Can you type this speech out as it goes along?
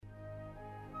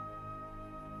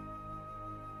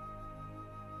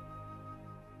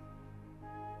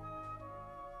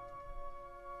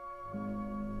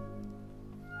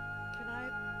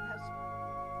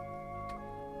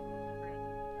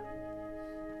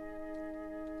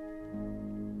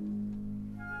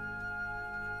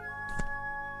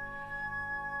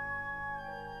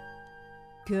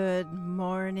Good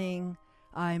morning.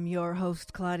 I'm your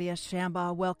host, Claudia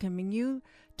Shambaugh, welcoming you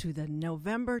to the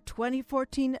November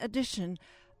 2014 edition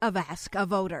of Ask a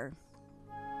Voter.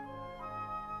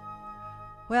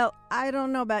 Well, I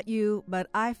don't know about you, but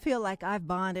I feel like I've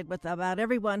bonded with about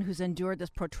everyone who's endured this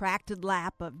protracted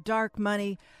lap of dark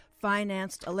money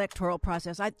financed electoral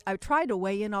process. I tried to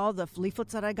weigh in all the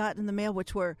leaflets that I got in the mail,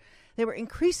 they were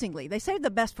increasingly, they saved the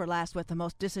best for last with the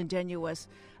most disingenuous,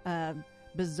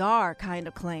 bizarre kind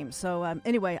of claims. So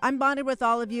anyway, I'm bonded with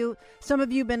all of you. Some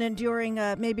of you have been enduring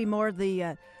maybe more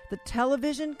the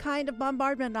television kind of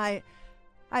bombardment. I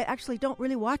actually don't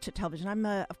really watch a television.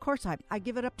 Of course, I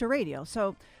give it up to radio.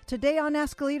 So today on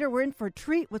Ask a Leader, we're in for a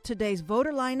treat with today's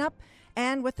voter lineup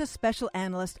and with the special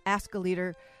analyst. Ask a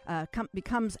Leader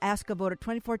becomes Ask a Voter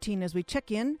 2014 as we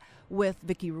check in with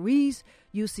Vicki Ruiz,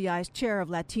 UCI's Chair of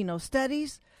Latino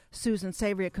Studies, Suzanne,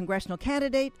 Savary, a Congressional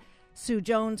candidate, Sue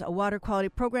Jones, a Water Quality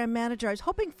Program Manager. I was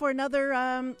hoping for another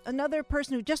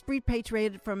person who just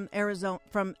repatriated from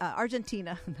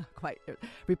Argentina, not quite,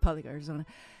 Republic of Arizona.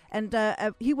 And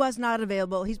he was not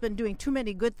available. He's been doing too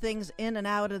many good things in and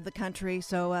out of the country,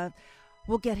 so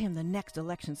we'll get him the next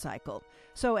election cycle.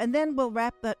 So, and then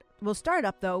we'll start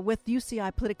up, though, with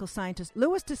UCI political scientist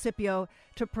Ruiz DeSipio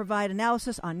to provide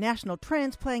analysis on national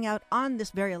trends playing out on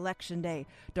this very election day.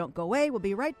 Don't go away. We'll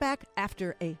be right back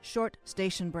after a short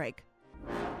station break.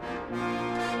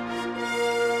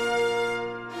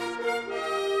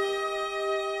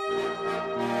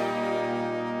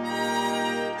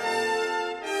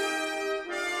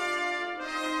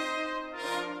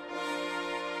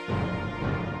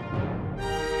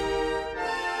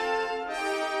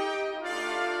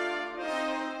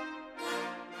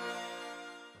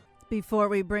 Before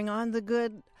we bring on the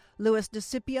good Ruiz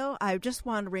DeSipio, I just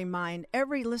want to remind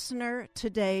every listener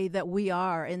today that we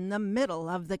are in the middle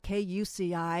of the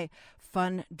KUCI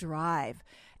Fun Drive.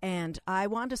 And I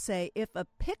want to say, if a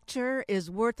picture is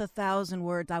worth 1,000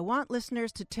 words, I want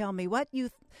listeners to tell me what you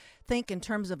think in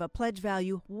terms of a pledge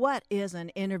value. What is an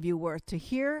interview worth? To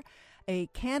hear a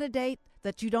candidate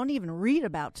that you don't even read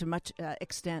about to much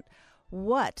extent,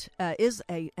 what is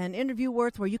an interview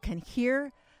worth where you can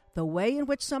hear the way in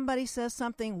which somebody says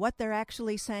something, what they're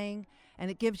actually saying,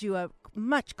 and it gives you a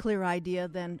much clearer idea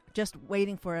than just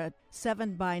waiting for a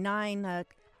 7x9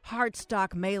 hard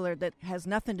stock mailer that has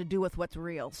nothing to do with what's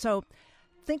real. So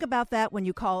think about that when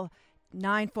you call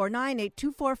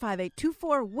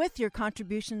 949-824-5824 with your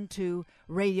contribution to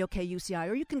Radio KUCI,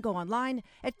 or you can go online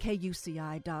at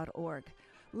kuci.org.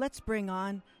 Let's bring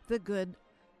on the good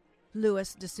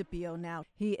Ruiz DeSipio now.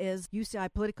 He is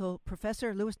UCI political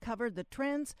professor. Ruiz covered the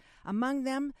trends, among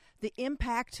them the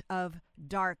impact of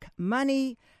dark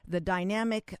money, the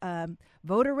dynamic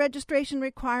voter registration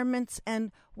requirements,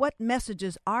 and what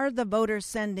messages are the voters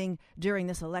sending during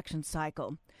this election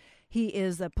cycle. He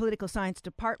is a political science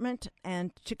department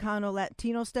and Chicano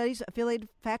Latino Studies affiliated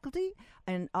faculty,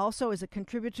 and also is a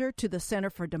contributor to the Center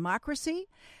for Democracy,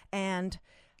 and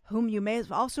whom you may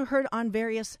have also heard on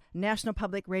various national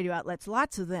public radio outlets,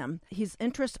 lots of them. His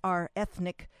interests are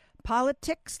ethnic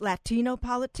politics, Latino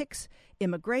politics,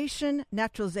 immigration,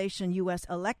 naturalization, U.S.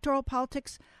 electoral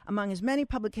politics. Among his many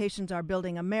publications are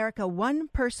Building America One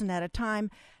Person at a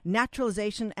Time,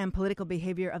 Naturalization and Political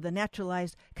Behavior of the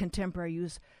Naturalized Contemporary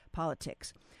Youth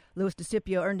Politics. Ruiz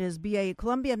DeSipio earned his B.A. at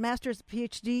Columbia and master's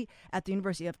PhD at the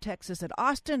University of Texas at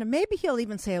Austin, and maybe he'll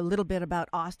even say a little bit about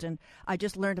Austin. I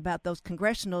just learned about those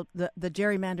congressional, the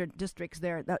gerrymandered districts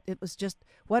there. It was just,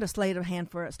 what a sleight of hand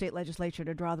for a state legislature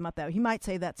to draw them up that way. He might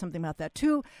say something about that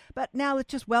too, but now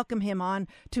let's just welcome him on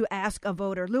to Ask a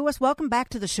Voter. Ruiz, welcome back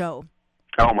to the show.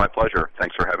 Oh, my pleasure.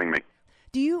 Thanks for having me.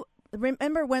 Do you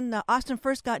remember when Austin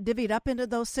first got divvied up into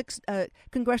those 6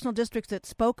 congressional districts that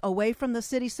spoke away from the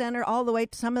city center all the way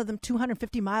to some of them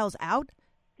 250 miles out?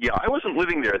 Yeah, I wasn't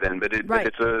living there then, but right.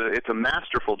 It's a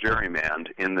masterful gerrymand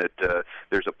in that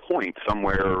there's a point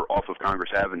somewhere off of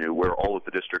Congress Avenue where all of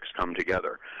the districts come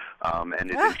together,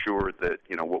 and it ensured that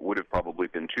what would have probably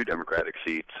been 2 Democratic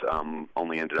seats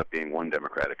only ended up being 1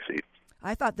 Democratic seat.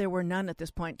 I thought there were none at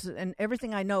this point, and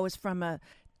everything I know is from a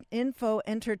info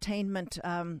entertainment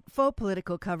faux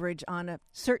political coverage on a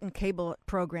certain cable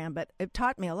program, but it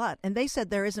taught me a lot. And they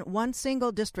said there isn't one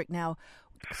single district now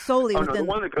solely within... No, the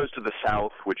one that goes to the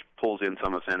south, which pulls in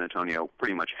some of San Antonio,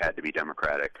 pretty much had to be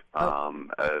Democratic.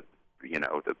 That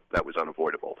was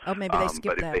unavoidable. Oh, maybe they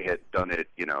skipped that. But if they had done it,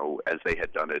 as they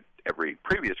had done it every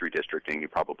previous redistricting, you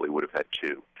probably would have had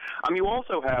 2. You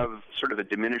also have sort of a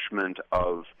diminishment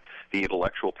of the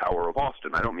intellectual power of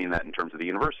Austin. I don't mean that in terms of the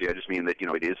university. I just mean that,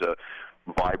 it is a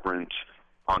vibrant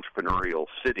entrepreneurial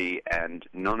city, and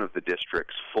none of the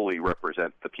districts fully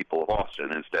represent the people of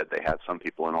Austin. Instead, they have some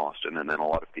people in Austin and then a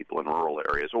lot of people in rural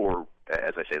areas, or,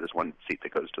 as I say, this one seat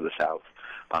that goes to the south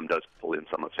does pull in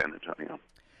some of San Antonio.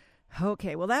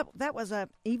 Okay, well, that was a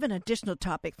even additional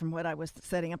topic from what I was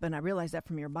setting up, and I realized that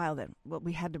from your bio that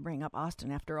we had to bring up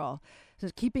Austin after all. So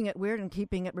keeping it weird and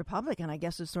keeping it Republican, I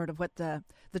guess, is sort of what the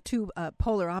two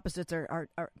polar opposites are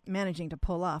managing to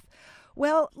pull off.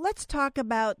 Well, let's talk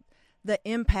about the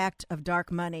impact of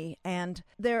dark money. And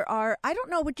there are, I don't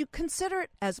know, would you consider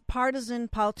it as partisan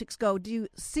politics go? Do you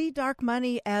see dark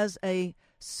money as a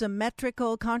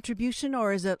symmetrical contribution,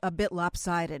 or is it a bit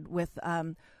lopsided with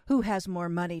who has more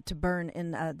money to burn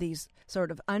in these sort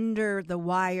of under the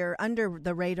wire, under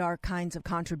the radar kinds of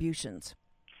contributions?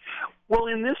 Well,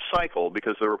 in this cycle,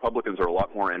 because the Republicans are a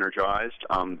lot more energized,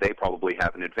 they probably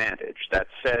have an advantage. That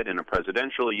said, in a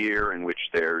presidential year in which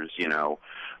there's,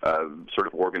 sort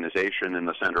of organization in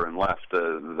the center and left,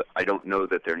 I don't know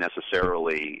that they're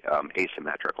necessarily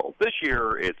asymmetrical. This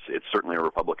year, it's certainly a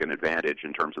Republican advantage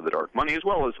in terms of the dark money, as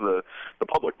well as the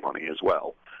public money as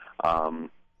well.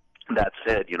 That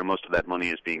said, most of that money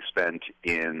is being spent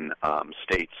in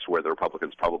states where the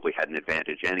Republicans probably had an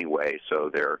advantage anyway, so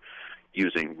they're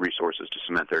using resources to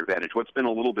cement their advantage. What's been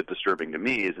a little bit disturbing to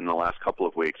me is in the last couple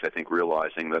of weeks, I think,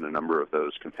 realizing that a number of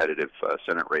those competitive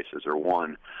Senate races are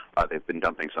won, they've been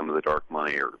dumping some of the dark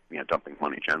money, or dumping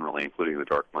money generally, including the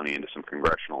dark money, into some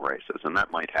congressional races, and that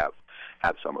might have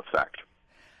some effect.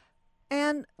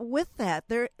 And with that,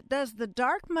 does the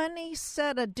dark money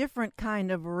set a different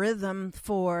kind of rhythm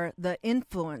for the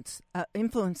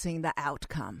influencing the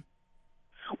outcome?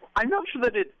 I'm not sure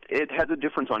that it has a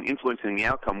difference on influencing the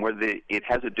outcome. Whether it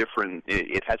has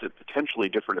a potentially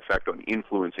different effect on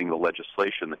influencing the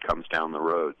legislation that comes down the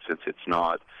road, since it's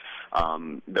not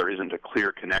there isn't a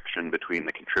clear connection between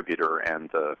the contributor and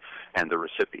the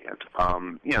recipient.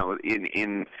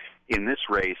 In this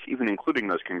race, even including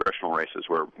those congressional races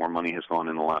where more money has gone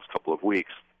in the last couple of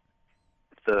weeks,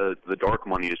 the dark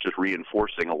money is just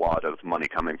reinforcing a lot of money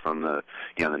coming from the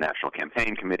national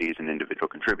campaign committees and individual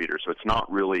contributors. So it's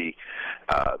not really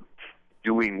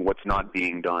doing what's not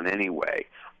being done anyway.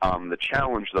 The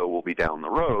challenge, though, will be down the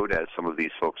road as some of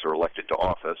these folks are elected to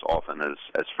office, often as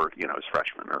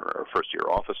freshmen or first-year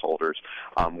office holders,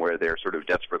 where they're sort of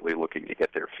desperately looking to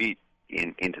get their feet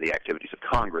into the activities of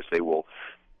Congress. They will,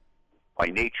 by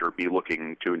nature, be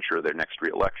looking to ensure their next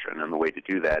reelection, and the way to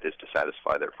do that is to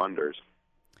satisfy their funders.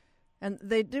 And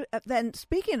they do. Then,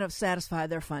 speaking of satisfy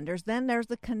their funders, then there's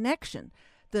the connection,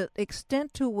 the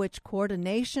extent to which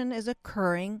coordination is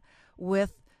occurring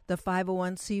with the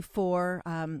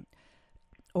 501c4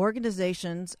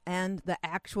 organizations and the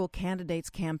actual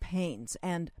candidates' campaigns.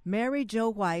 And Mary Jo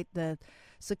White, the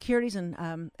Securities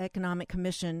and Economic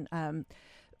Commission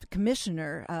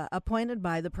commissioner appointed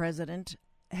by the president,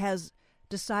 has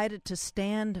decided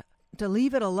to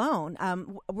leave it alone.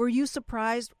 Were you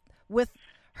surprised with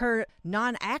her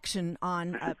non-action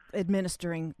on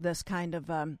administering this kind of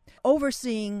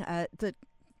overseeing, the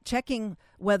checking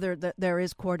whether there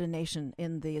is coordination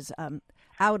in these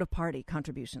out-of-party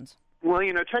contributions? Well,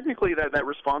 technically that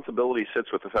responsibility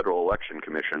sits with the Federal Election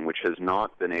Commission, which has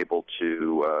not been able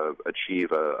to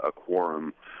achieve a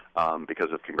quorum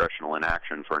because of congressional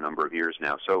inaction for a number of years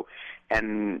now. So,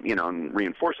 and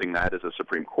reinforcing that is a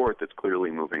Supreme Court that's clearly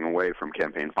moving away from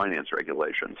campaign finance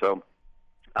regulation. So,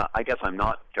 I guess I'm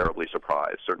not terribly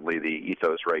surprised. Certainly, the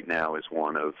ethos right now is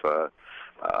one of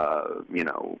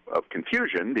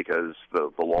confusion because the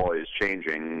law is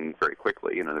changing very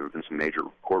quickly. There have been some major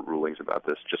court rulings about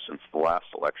this just since the last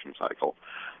election cycle.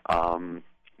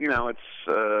 It's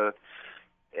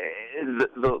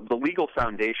the legal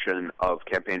foundation of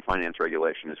campaign finance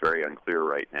regulation is very unclear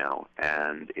right now,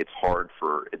 and it's hard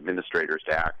for administrators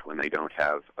to act when they don't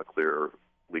have a clear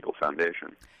legal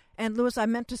foundation. And, Louis, I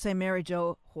meant to say Mary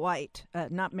Jo White,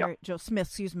 not Mary Jo Smith,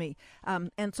 excuse me.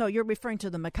 And so you're referring to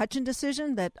the McCutcheon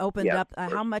decision that opened up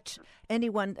how much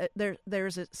anyone,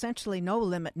 there's essentially no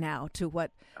limit now to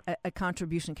what a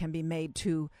contribution can be made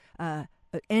to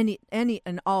any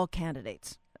and all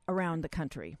candidates around the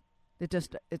country.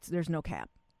 There's no cap.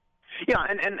 Yeah,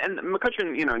 and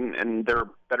McCutcheon, and there are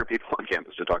better people on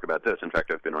campus to talk about this. In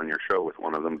fact, I've been on your show with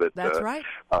one of them. But that's right.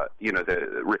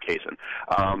 The Rick Hasen.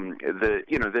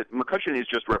 The McCutcheon is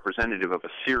just representative of a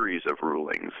series of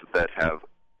rulings that have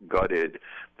gutted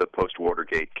the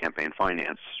post-Watergate campaign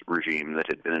finance regime that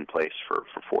had been in place for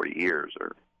 40 years.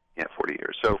 40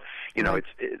 years. So, right.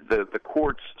 It's the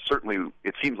courts certainly.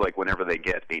 It seems like whenever they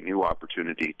get a new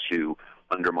opportunity to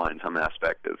undermine some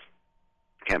aspect of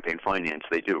campaign finance,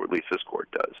 they do, or at least this court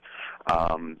does.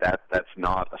 That's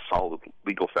not a solid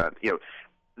legal fact.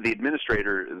 the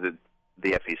administrator,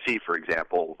 the FEC, for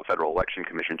example, the Federal Election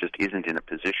Commission, just isn't in a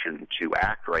position to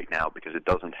act right now because it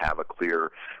doesn't have a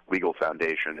clear legal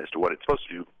foundation as to what it's supposed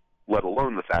to do, let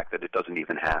alone the fact that it doesn't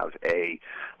even have a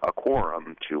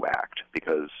quorum to act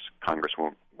because Congress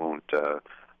won't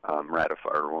ratify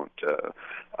or won't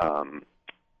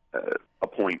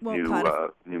appoint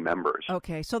new members.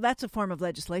 Okay, so that's a form of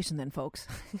legislation then, folks.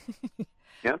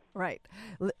 Yeah. Right.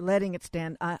 Letting it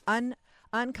stand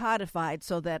uncodified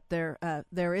so that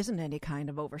there isn't any kind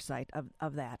of oversight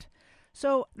of that.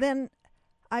 So then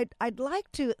I'd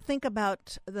like to think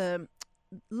about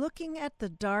looking at the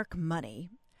dark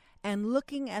money and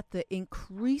looking at the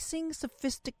increasing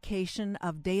sophistication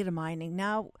of data mining.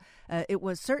 Now, it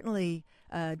was certainly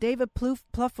David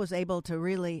Plouffe was able to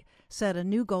really set a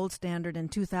new gold standard in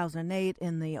 2008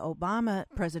 in the Obama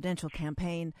presidential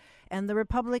campaign, and the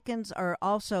Republicans are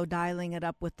also dialing it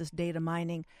up with this data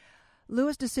mining.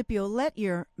 Ruiz DeSipio, let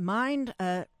your mind,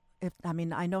 I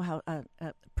know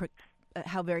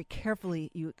how very carefully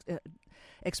you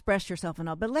express yourself and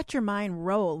all, but let your mind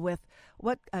roll with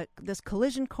what this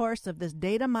collision course of this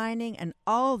data mining and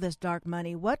all this dark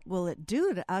money. What will it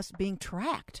do to us being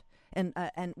tracked? And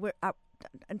we're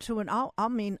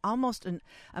to almost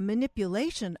a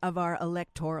manipulation of our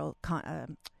electoral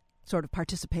sort of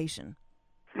participation.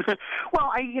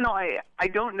 Well, I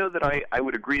don't know that I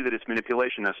would agree that it's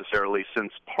manipulation necessarily,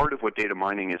 since part of what data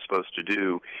mining is supposed to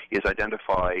do is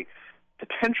identify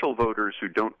potential voters who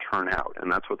don't turn out,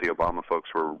 and that's what the Obama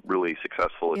folks were really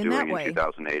successful at doing in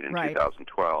 2008 and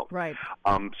 2012. Right.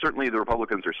 Certainly the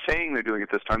Republicans are saying they're doing it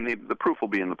this time. The proof will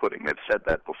be in the pudding. They've said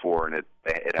that before, and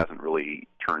it hasn't really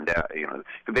turned out.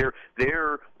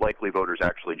 Their likely voters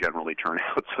actually generally turn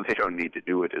out, so they don't need to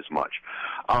do it as much.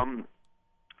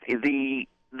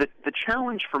 The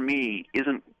challenge for me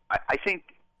isn't, I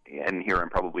think, and here I'm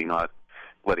probably not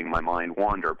letting my mind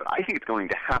wander, but I think it's going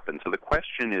to happen. So the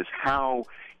question is how,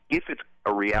 if it's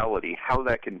a reality, how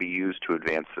that can be used to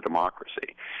advance the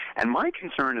democracy. And my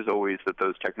concern is always that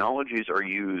those technologies are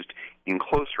used in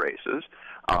close races,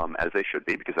 as they should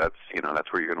be, because that's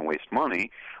where you're going to waste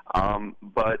money.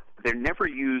 But they're never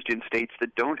used in states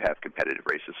that don't have competitive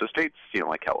races. So states,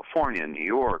 like California, New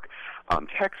York,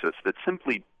 Texas, that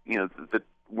simply,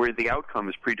 where the outcome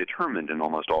is predetermined in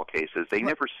almost all cases, they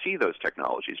never see those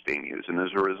technologies being used. And as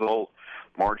a result,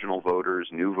 marginal voters,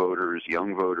 new voters,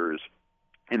 young voters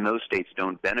in those states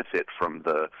don't benefit from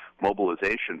the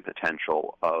mobilization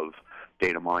potential of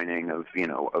data mining, of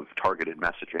targeted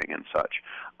messaging and such.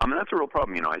 And that's a real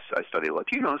problem. I study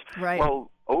Latinos. Right.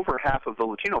 Well, over half of the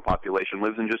Latino population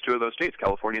lives in just two of those states,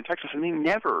 California and Texas, and they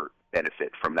never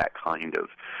benefit from that kind of,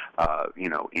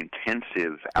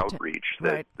 intensive outreach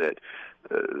that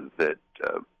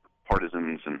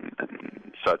partisans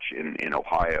and such in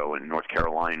Ohio and North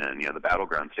Carolina and the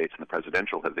battleground states and the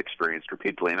presidential have experienced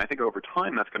repeatedly. And I think over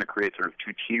time that's going to create sort of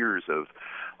two tiers of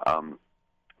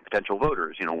potential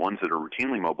voters, ones that are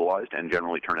routinely mobilized and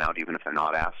generally turn out even if they're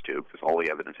not asked to, because all the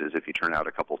evidence is if you turn out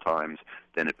a couple times,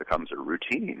 then it becomes a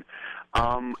routine.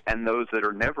 And those that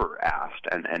are never asked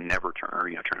and never turn out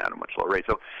at a much lower rate.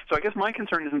 So I guess my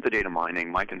concern isn't the data mining.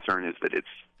 My concern is that it's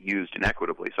used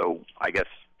inequitably. So I guess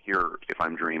here, if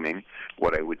I'm dreaming,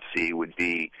 what I would see would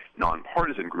be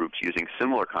nonpartisan groups using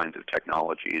similar kinds of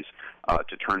technologies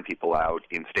to turn people out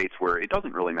in states where it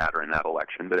doesn't really matter in that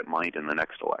election, but it might in the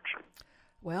next election.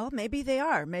 Well, maybe they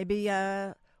are. Maybe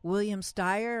William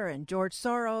Steyer and George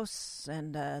Soros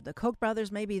and the Koch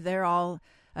brothers, maybe they're all,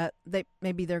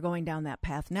 maybe they're going down that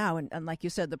path now. And like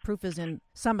you said, the proof is in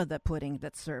some of the pudding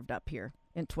that's served up here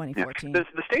in 2014. Yeah.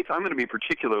 The states I'm going to be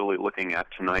particularly looking at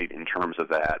tonight in terms of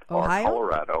that Ohio? are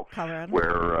Colorado,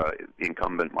 where the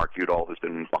incumbent Mark Udall has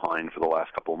been behind for the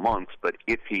last couple of months. But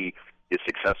if he is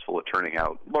successful at turning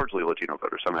out largely Latino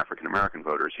voters, some African-American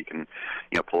voters, he can,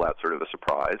 pull out sort of a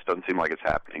surprise. Doesn't seem like it's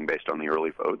happening based on the early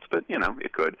votes, but,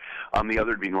 it could. The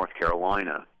other would be North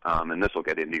Carolina, and this will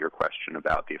get into your question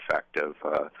about the effect of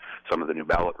some of the new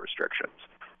ballot restrictions.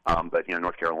 But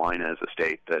North Carolina is a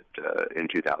state that in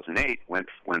 2008 went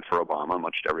for Obama,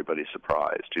 much to everybody's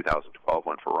surprise. 2012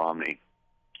 went for Romney,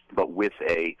 but with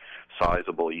a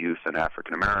sizable youth and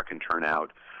African-American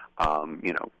turnout,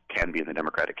 can be in the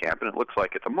Democratic camp. And it looks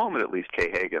like at the moment, at least, Kay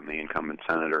Hagan, the incumbent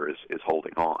senator, is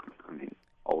holding on. I mean,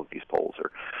 all of these polls are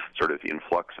sort of in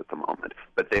flux at the moment.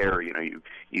 But there, you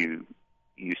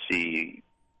see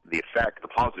the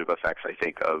positive effects, I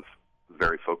think, of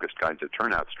very focused kinds of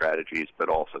turnout strategies, but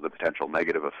also the potential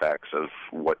negative effects of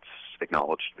what's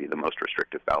acknowledged to be the most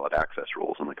restrictive ballot access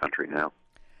rules in the country now.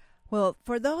 Well,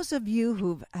 for those of you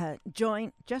who've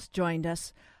just joined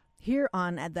us, Here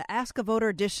on the Ask a Voter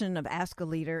edition of Ask a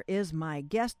Leader is my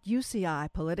guest,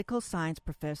 UCI political science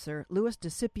professor Ruiz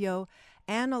DeSipio,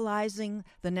 analyzing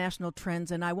the national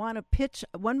trends. And I want to pitch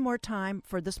one more time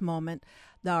for this moment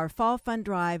our Fall Fund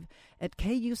Drive at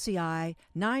KUCI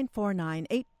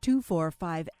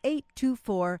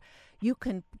 949-824-5824. You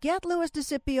can get Ruiz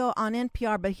DeSipio on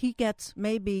NPR, but he gets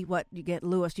maybe what you get,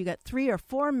 Ruiz. You get 3 or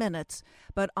 4 minutes,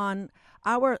 but on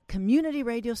our community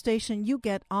radio station, you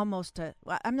get almost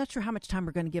I'm not sure how much time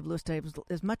we're going to give Ruiz today,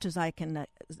 as much as I can,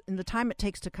 in the time it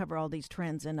takes to cover all these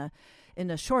trends in a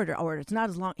shorter order. It's not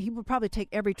as long. He would probably take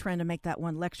every trend and make that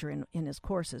one lecture in his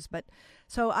courses. But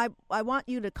so I want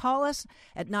you to call us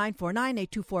at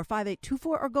 949-824-5824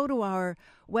 or go to our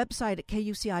website at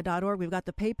kuci.org. We've got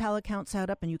the PayPal account set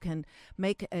up, and you can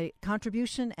make a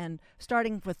contribution. And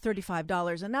starting with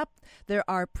 $35 and up, there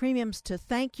are premiums to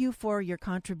thank you for your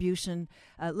contribution.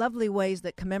 Lovely ways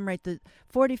that commemorate the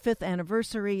 45th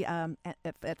anniversary at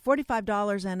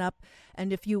 $45 and up.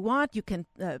 And if you want, you can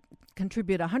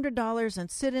contribute $100 and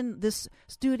sit in this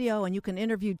studio, and you can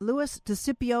interview Ruiz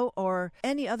DeSipio or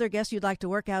any other guest you'd like to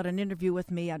work out an interview with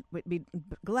me. I'd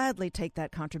gladly take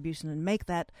that contribution and make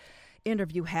that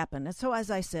interview happen. And so, as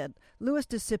I said, Ruiz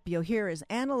DeSipio here is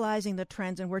analyzing the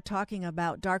trends, and we're talking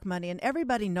about dark money. And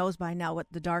everybody knows by now what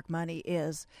the dark money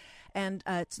is. And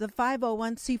it's the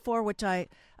 501c4, which I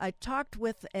talked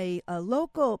with a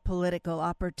local political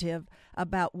operative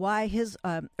about why his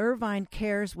Irvine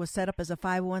Cares was set up as a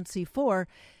 501c4.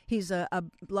 He's a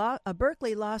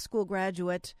Berkeley Law School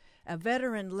graduate, a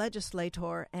veteran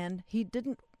legislator, and he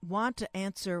didn't want to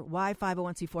answer why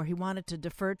 501c4. He wanted to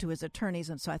defer to his attorneys,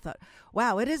 and so I thought,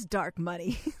 wow, it is dark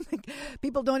money.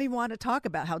 People don't even want to talk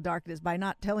about how dark it is by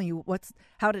not telling you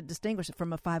how to distinguish it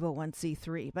from a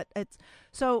 501c3. But it's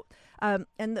so, and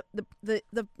the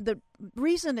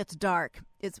reason it's dark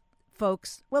is,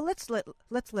 folks. Well, let's let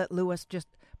Ruiz just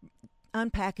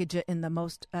unpackage it in the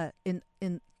most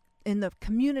in the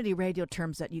community radio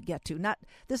terms that you get to.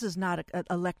 This is not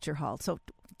a lecture hall, so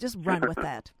just run with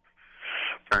that.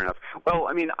 Fair enough. Well,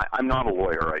 I mean, I'm not a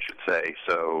lawyer, I should say,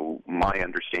 so my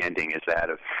understanding is that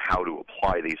of how to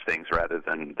apply these things rather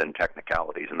than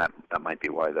technicalities, and that might be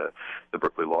why the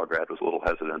Berkeley Law grad was a little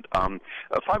hesitant. A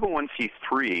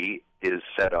 501c3 is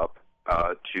set up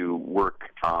to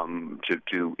work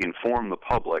to inform the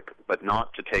public, but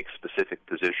not to take specific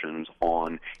positions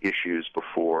on issues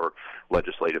before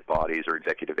legislative bodies or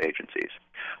executive agencies.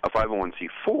 A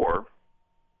 501c4,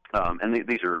 and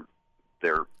these are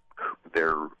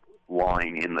their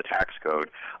line in the tax code,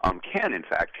 can in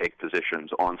fact take positions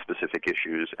on specific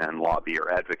issues and lobby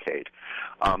or advocate.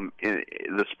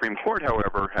 The Supreme Court,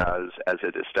 however, has, as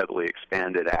it has steadily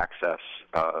expanded access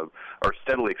or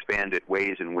steadily expanded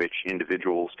ways in which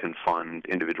individuals and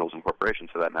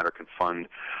corporations, for that matter, can fund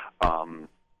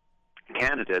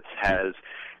candidates, has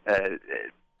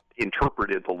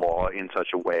interpreted the law in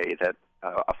such a way that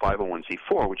a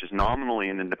 501c4, which is nominally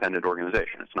an independent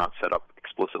organization, it's not set up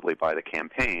explicitly by the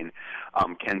campaign,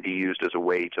 can be used as a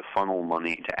way to funnel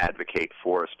money to advocate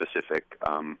for a specific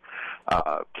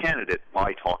candidate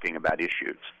by talking about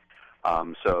issues.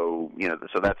 So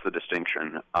that's the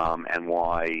distinction, and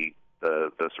why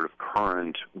the sort of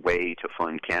current way to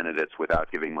fund candidates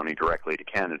without giving money directly to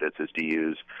candidates is to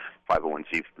use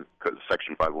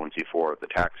Section 501c4 of the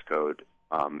tax code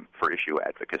for issue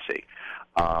advocacy,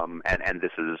 and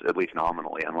this is at least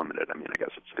nominally unlimited. I mean, I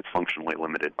guess it's functionally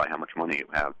limited by how much money you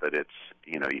have, but it's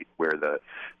where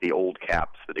the old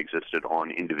caps that existed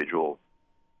on individual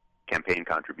campaign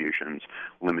contributions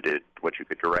limited what you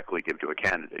could directly give to a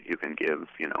candidate. You can give,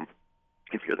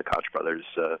 if you're the Koch brothers,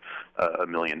 $1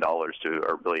 million or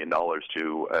 $1 billion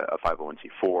to a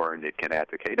 501c4, and it can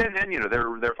advocate. And there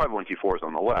are 501c4s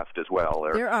on the left as well.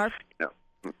 There are.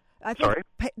 I think Sorry?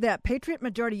 That Patriot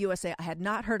Majority USA, I had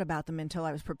not heard about them until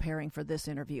I was preparing for this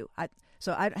interview. Have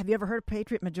you ever heard of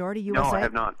Patriot Majority USA? No, I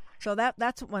have not. So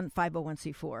that's one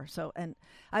 501c4. So, and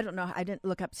I don't know, I didn't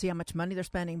look up to see how much money they're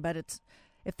spending, but if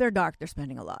they're dark, they're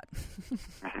spending a lot.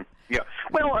 Yeah.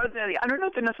 Well, I don't know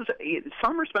if they're necessarily.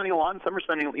 Some are spending a lot, and some are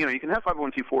spending. You can have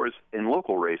 501c4s in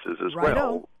local races as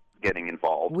well, getting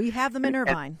involved. We have them in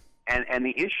Irvine. And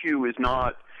the issue is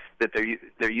not that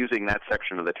they're using that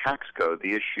section of the tax code.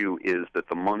 The issue is that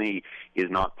the money is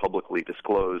not publicly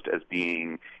disclosed as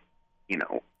being,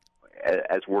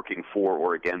 as working for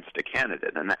or against a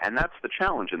candidate, and that's the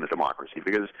challenge in the democracy,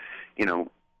 because,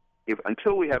 if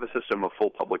until we have a system of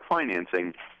full public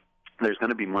financing, there's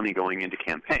going to be money going into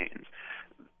campaigns.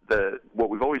 What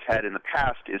we've always had in the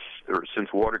past is, or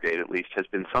since Watergate at least, has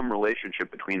been some relationship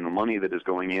between the money that is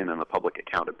going in and the public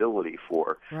accountability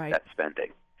for that spending.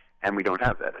 And we don't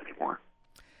have that anymore.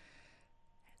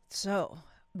 So,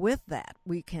 with that,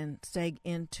 we can seg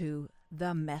into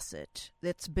the message.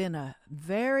 It's been a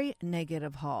very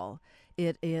negative haul.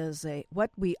 It is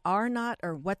what we are not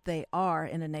or what they are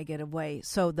in a negative way.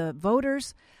 So the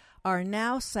voters are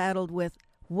now saddled with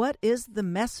what is the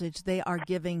message they are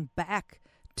giving back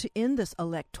to in this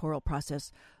electoral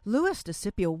process. Ruiz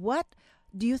DeSipio, what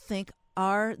do you think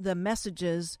are the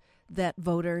messages that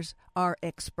voters are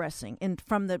expressing, and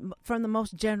from the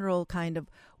most general kind of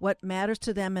what matters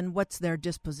to them and what's their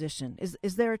disposition?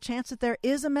 Is there a chance that there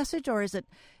is a message, or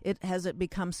has it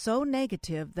become so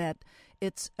negative that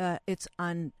it's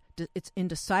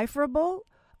indecipherable,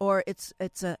 or it's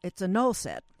a null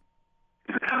set?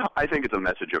 I think it's a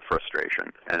message of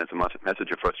frustration, and it's a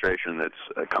message of frustration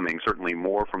that's coming certainly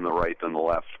more from the right than the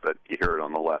left, but you hear it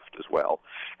on the left as well.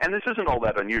 And this isn't all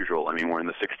that unusual. I mean, we're in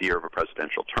the sixth year of a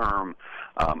presidential term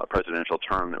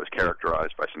that was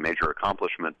characterized by some major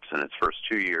accomplishments in its first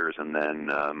 2 years, and then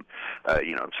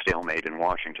stalemate in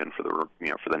Washington for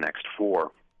the next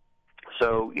 4.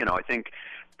 So, I think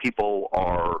people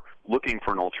are looking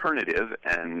for an alternative,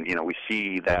 and we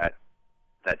see that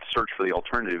search for the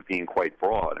alternative being quite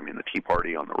broad. I mean, the Tea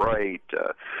Party on the right,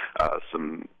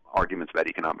 some arguments about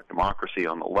economic democracy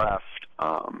on the left,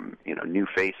 new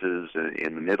faces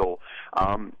in the middle.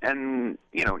 And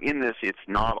in this, it's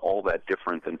not all that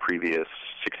different than previous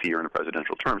 6-year in a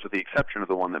presidential terms, with the exception of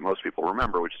the one that most people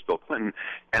remember, which is Bill Clinton.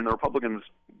 And the Republicans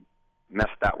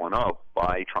messed that one up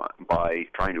by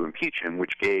trying to impeach him,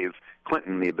 which gave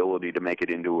Clinton the ability to make it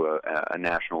into a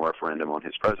national referendum on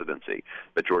his presidency.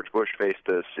 But George Bush faced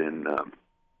this in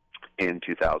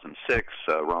 2006.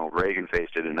 Ronald Reagan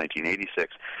faced it in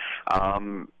 1986.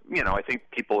 I think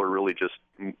people are really just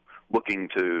looking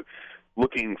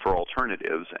for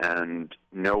alternatives, and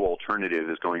no alternative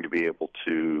is going to be able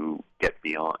to get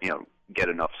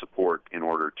enough support in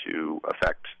order to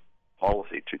affect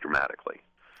policy too dramatically.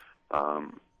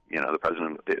 The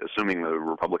president, assuming the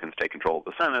Republicans take control of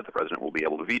the Senate, the president will be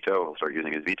able to veto. He'll start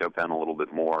using his veto pen a little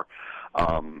bit more.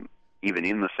 Even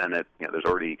in the Senate, there's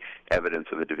already evidence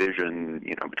of a division,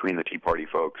 between the Tea Party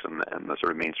folks and the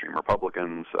sort of mainstream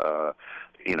Republicans. So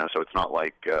it's not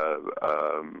like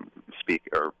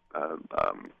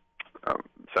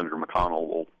Senator McConnell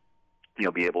will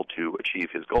be able to achieve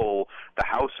his goal. The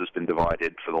House has been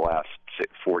divided for the last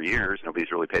 4 years.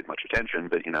 Nobody's really paid much attention,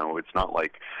 but it's not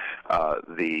like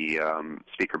the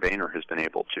Speaker Boehner has been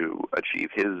able to achieve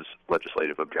his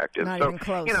legislative objectives. Not even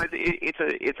close.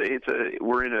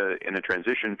 We're in a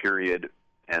transition period,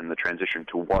 and the transition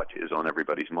to what is on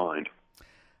everybody's mind.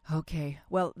 Okay,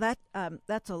 well that's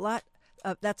a lot.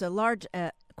 That's a large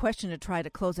question to try to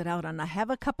close it out on. I have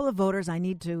a couple of voters I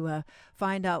need to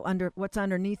find out what's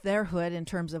underneath their hood in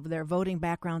terms of their voting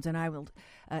backgrounds, and I will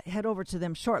head over to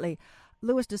them shortly.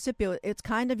 Ruiz DeSipio, it's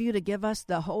kind of you to give us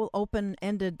the whole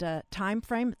open-ended time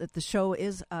frame that the show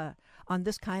is on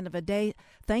this kind of a day.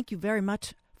 Thank you very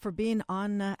much for being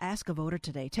on Ask a Voter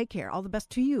today. Take care. All the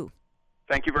best to you.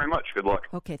 Thank you very much. Good luck.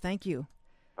 Okay, thank you.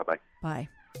 Bye-bye. Bye.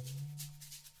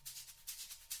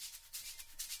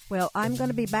 Well, I'm going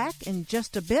to be back in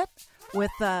just a bit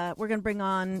with, we're going to bring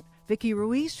on Vicki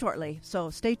Ruiz shortly. So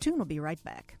stay tuned. We'll be right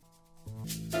back.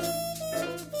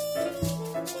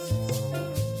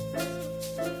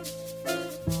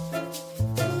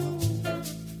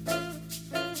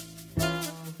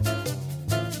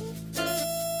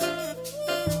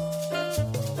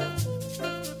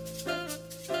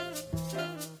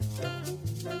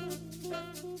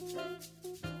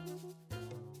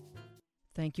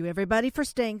 Thank you, everybody, for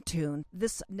staying tuned.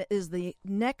 This is the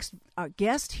next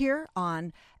guest here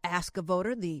on Ask a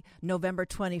Voter, the November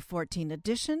 2014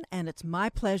 edition, and it's my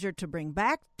pleasure to bring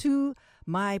back to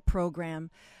my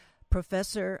program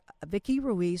Professor Vicki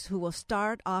Ruiz, who will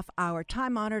start off our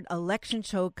time-honored election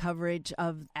show coverage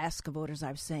of Ask a Voter, as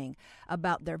I was saying,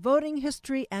 about their voting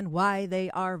history and why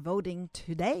they are voting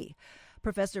today.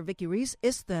 Professor Vicki Ruiz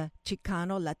is the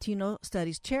Chicano Latino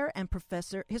Studies Chair and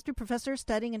history professor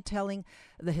studying and telling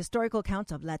the historical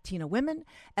accounts of Latino women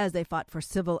as they fought for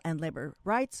civil and labor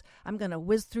rights. I'm going to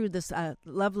whiz through this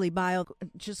lovely bio,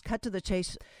 just cut to the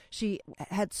chase. She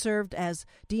had served as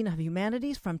Dean of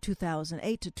Humanities from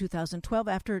 2008 to 2012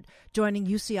 after joining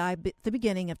UCI at the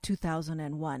beginning of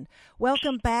 2001.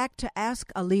 Welcome back to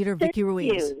Ask a Leader, Vicki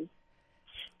Ruiz.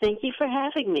 Thank you for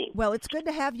having me. Well, it's good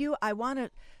to have you. I want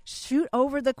to shoot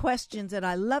over the questions that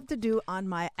I love to do on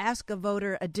my Ask a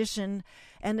Voter edition.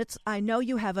 And I know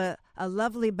you have a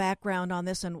lovely background on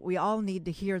this, and we all need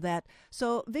to hear that.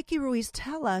 So, Vicki Ruiz,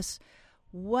 tell us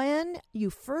when you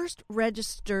first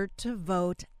registered to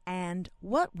vote and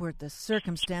what were the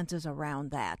circumstances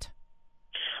around that?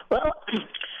 Well,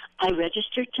 I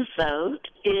registered to vote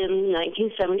in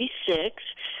 1976.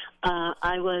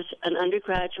 I was an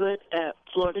undergraduate at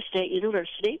Florida State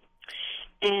University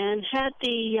and had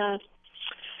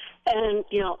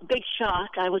big shock,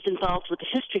 I was involved with the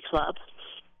history club.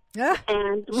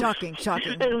 And shocking.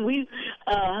 And we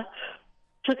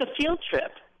took a field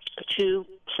trip to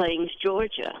Plains,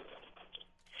 Georgia.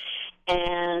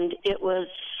 And it was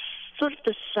sort of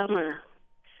the summer,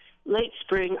 late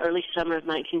spring, early summer of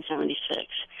 1976.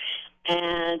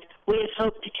 And we had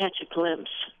hoped to catch a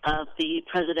glimpse of the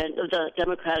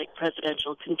Democratic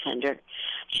presidential contender,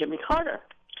 Jimmy Carter.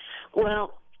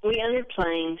 Well, we entered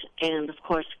Plains, and of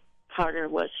course, Carter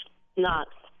was not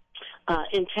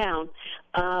in town,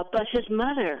 but his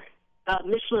mother,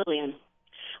 Miss Lillian,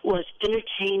 was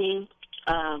entertaining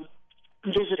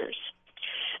visitors.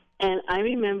 And I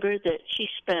remember that she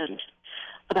spent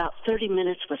about 30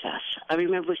 minutes with us. I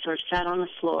remember we sort of sat on the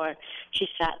floor. She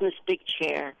sat in this big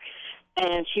chair,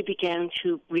 and she began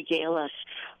to regale us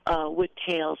with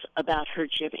tales about her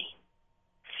Jimmy.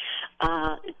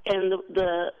 And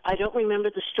I don't remember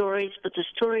the stories, but the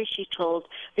stories she told,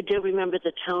 I do remember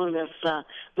the tone of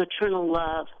maternal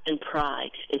love and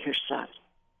pride in her son.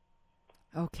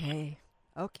 Okay.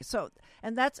 So,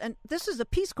 and this is a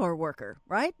Peace Corps worker,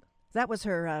 right? That was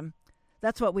her.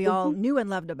 That's what we all knew and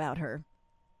loved about her.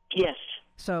 Yes.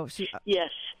 So she. Yes.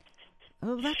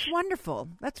 Oh, that's wonderful.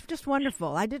 That's just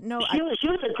wonderful. I didn't know. She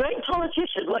was a great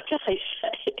politician. What can I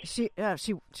say? She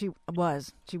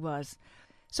was.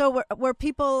 So were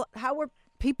people? How were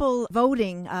people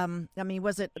voting? I mean,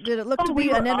 did it look to be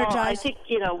an energized? I think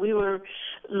we were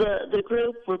the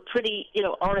group were pretty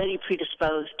already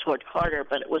predisposed toward Carter,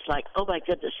 but it was like, oh my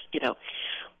goodness,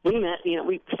 we met.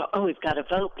 We thought, oh, we've got to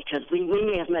vote because we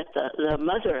may have met the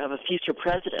mother of a future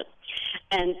president.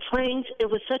 And Plains, it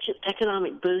was such an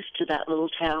economic boost to that little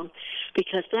town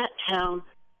because that town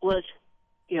was,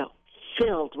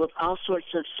 filled with all sorts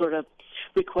of sort of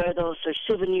recuerdos or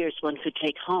souvenirs one could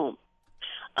take home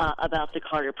about the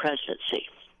Carter presidency.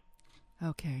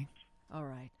 Okay. All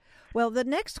right. Well, the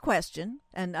next question,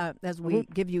 and as we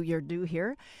give you your due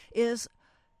here, is,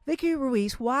 Vicki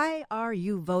Ruiz, why are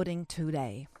you voting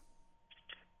today?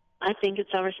 I think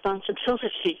it's our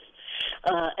responsibility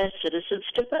as citizens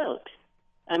to vote.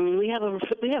 I mean, we have a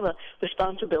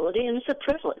responsibility, and it's a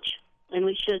privilege, and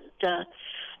we should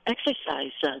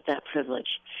exercise that privilege.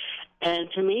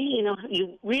 And to me,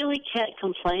 you really can't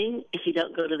complain if you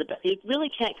don't go to you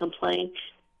really can't complain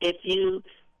if you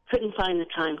couldn't find the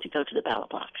time to go to the ballot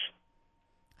box.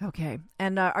 Okay.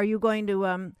 And are you going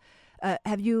to,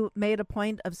 have you made a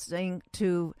point of saying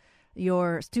to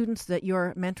your students that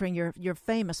you're mentoring, you're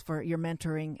famous for your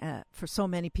mentoring for so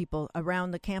many people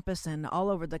around the campus and all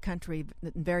over the country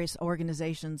in various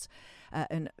organizations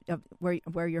and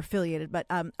where you're affiliated. But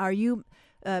are you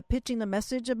pitching the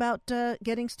message about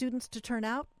getting students to turn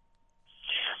out?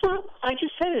 Well, I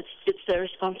just said it's their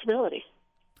responsibility.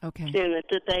 Okay. And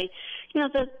that they,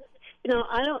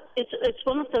 I don't. It's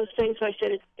one of those things where I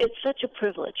said it's such a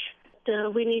privilege.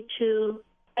 We need to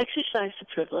exercise the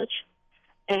privilege,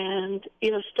 and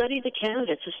study the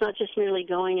candidates. It's not just merely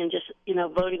going and just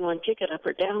voting one ticket up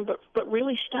or down, but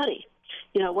really study.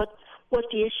 What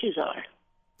the issues are.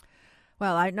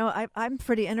 Well, I know I'm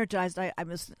pretty energized. I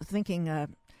was thinking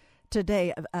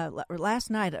today,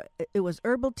 last night, it was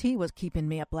herbal tea was keeping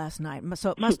me up last night. So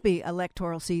it must be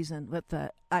electoral season.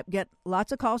 I get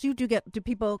lots of calls. Do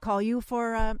people call you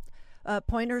for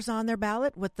pointers on their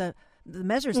ballot with the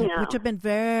measures, which have been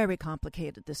very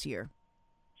complicated this year?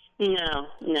 No.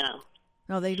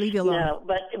 No, they leave you alone. No,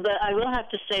 but I will have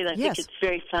to say that I think it's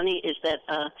very funny is that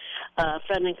a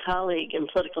friend and colleague in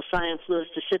political science, Ruiz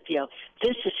DeSipio,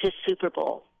 this is his Super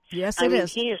Bowl. Yes, it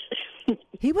is.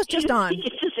 He was just on. He's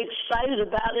just excited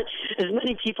about it, as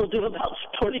many people do about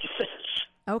supporting this.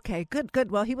 Okay, good.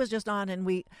 Well, he was just on, and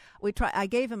we try. I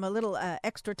gave him a little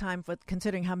extra time for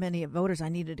considering how many voters I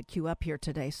needed to queue up here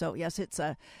today. So yes, it's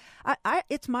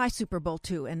it's my Super Bowl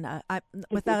too, and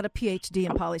without a PhD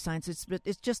in poli-science,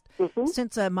 it's just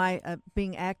since my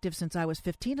being active since I was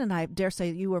 15, and I dare say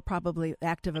you were probably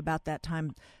active about that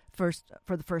time for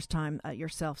the first time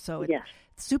yourself. So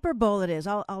Super Bowl it is.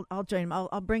 I'll join him.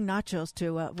 I'll bring nachos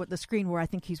to the screen where I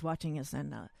think he's watching us,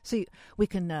 and see we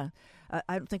can.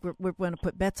 I don't think we're going to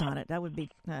put bets on it. That would be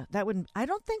that wouldn't. I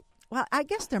don't think. Well, I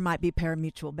guess there might be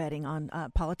pari-mutuel betting on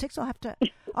politics.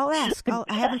 I'll ask.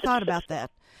 I haven't thought about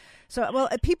that. So, well,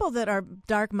 people that are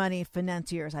dark money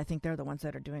financiers, I think they're the ones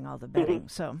that are doing all the betting.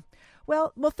 So,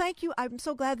 well, thank you. I'm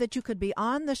so glad that you could be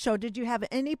on the show. Did you have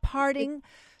any parting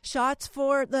shots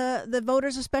for the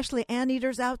voters, especially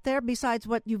anteaters out there, besides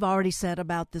what you've already said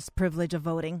about this privilege of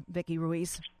voting, Vicki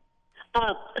Ruiz?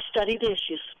 Study the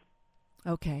issues.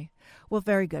 Okay. Well,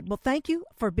 very good. Well, thank you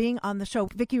for being on the show.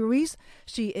 Vicki Ruiz,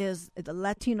 she is the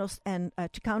Latino and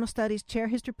Chicano Studies Chair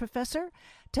History Professor,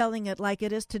 telling it like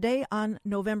it is today on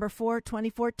November 4,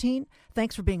 2014.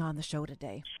 Thanks for being on the show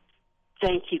today.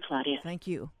 Thank you, Claudia. Thank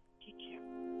you.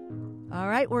 All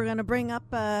right, we're going to bring up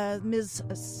Ms.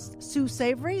 Sue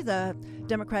Savary, the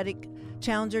Democratic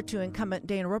challenger to incumbent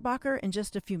Dana Rohrabacher, in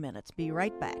just a few minutes. Be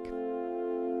right back.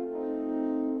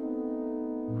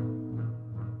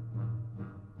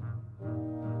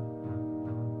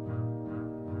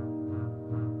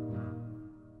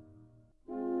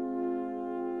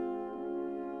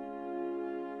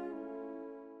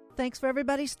 Thanks for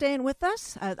everybody staying with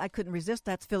us. I couldn't resist.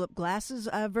 That's Philip Glass's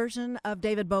version of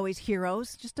David Bowie's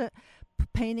Heroes. Just a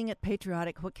painting it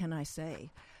patriotic. What can I say?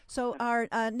 So our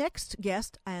next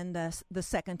guest and the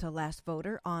second to last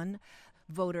voter on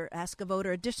Ask a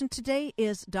Voter edition today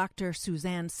is Dr.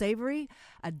 Suzanne Savary,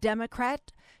 a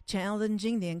Democrat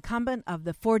challenging the incumbent of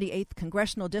the 48th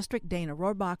Congressional District, Dana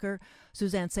Rohrabacher.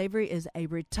 Suzanne Savary is a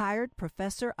retired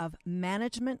professor of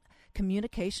management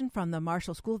communication from the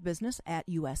Marshall School of Business at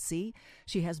USC.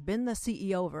 She has been the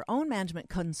CEO of her own management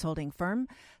consulting firm,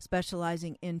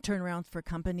 specializing in turnarounds for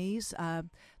companies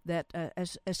that,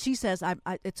 as she says,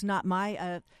 it's not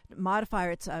my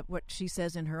modifier, it's what she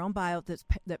says in her own bio,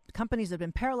 that companies that have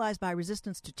been paralyzed by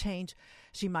resistance to change.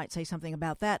 She might say something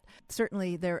about that.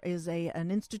 Certainly there is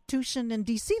an institution in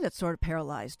D.C. that's sort of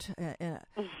paralyzed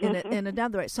in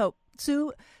another way. So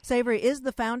Sue Savary is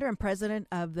the founder and president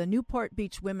of the Newport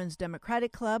Beach Women's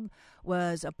Democratic Club,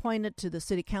 was appointed to the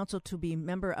City Council to be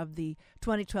member of the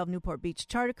 2012 Newport Beach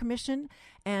Charter Commission,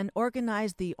 and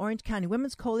organized the Orange County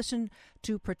Women's Coalition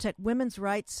to protect women's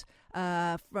rights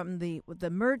from the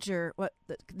merger,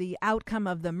 the outcome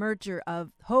of the merger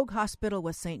of Hoag Hospital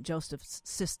with St. Joseph's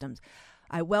Systems.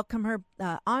 I welcome her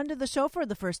onto the show for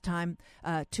the first time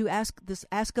to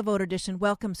Ask a Voter edition.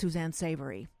 Welcome, Suzanne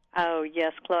Savary. Oh,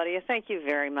 yes, Claudia. Thank you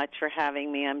very much for having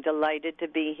me. I'm delighted to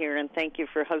be here, and thank you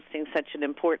for hosting such an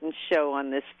important show on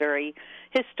this very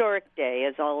historic day,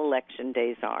 as all election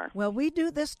days are. Well, we do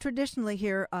this traditionally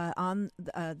here on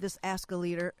this Ask a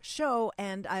Leader show,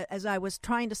 and as I was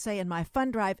trying to say in my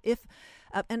fund drive,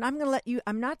 and I'm going to let you,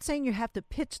 I'm not saying you have to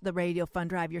pitch the radio fund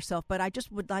drive yourself, but I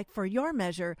just would like for your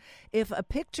measure, if a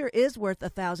picture is worth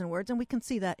 1,000 words, and we can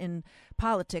see that in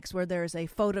politics where there's a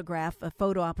photograph, a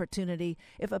photo opportunity.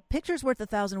 If a picture's worth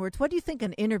 1,000 words, what do you think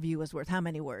an interview is worth? How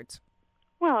many words?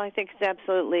 Well, I think it's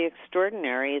absolutely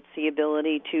extraordinary. It's the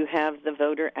ability to have the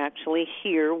voter actually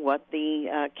hear what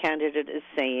the candidate is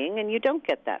saying, and you don't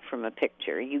get that from a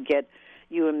picture.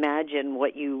 You imagine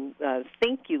what you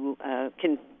think you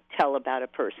can tell about a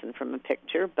person from a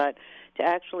picture, but to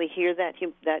actually hear that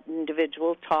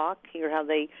individual talk, hear how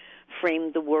they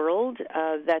framed the world,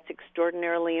 that's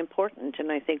extraordinarily important,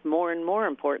 and I think more and more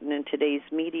important in today's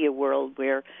media world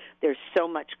where there's so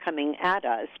much coming at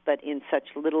us, but in such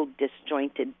little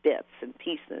disjointed bits and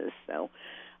pieces. So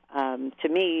to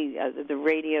me, the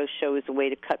radio show is a way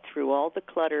to cut through all the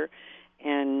clutter,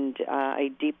 and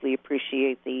I deeply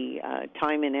appreciate the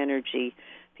time and energy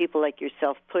people like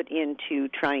yourself put into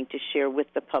trying to share with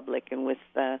the public and with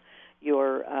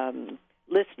your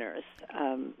listeners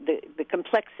the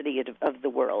complexity of the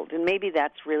world. And maybe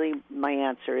that's really my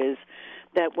answer, is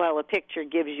that while a picture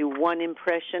gives you one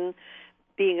impression,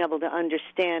 being able to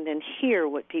understand and hear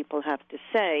what people have to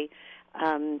say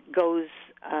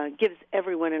gives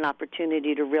everyone an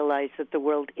opportunity to realize that the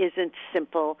world isn't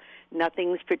simple.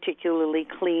 Nothing's particularly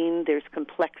clean. There's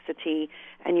complexity,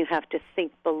 and you have to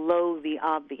think below the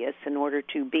obvious in order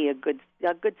to be a good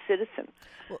citizen.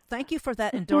 Well, thank you for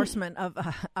that endorsement of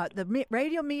the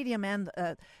radio medium, and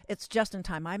it's just in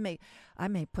time. I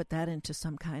may put that into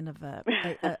some kind of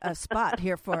a spot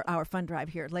here for our fund drive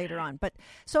here later on. But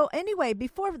so anyway,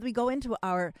 before we go into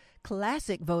our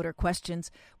classic voter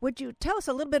questions, would you tell us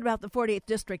a little bit about the 48th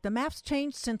district? The map's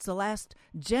changed since the last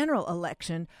general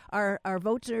election. Are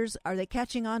voters, are they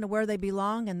catching on to where they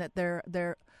belong, and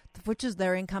that which is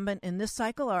their incumbent in this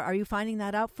cycle? Or are you finding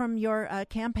that out from your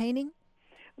campaigning?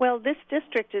 Well, this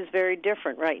district is very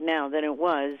different right now than it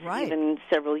was even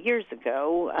several years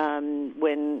ago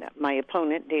when my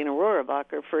opponent, Dana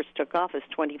Rohrabacher, first took office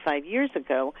 25 years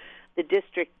ago.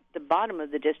 The bottom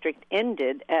of the district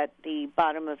ended at the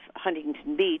bottom of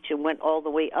Huntington Beach and went all the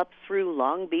way up through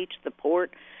Long Beach, the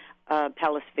port,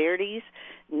 Palos Verdes.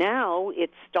 Now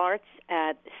it starts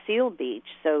at Seal Beach,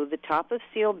 so the top of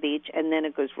Seal Beach, and then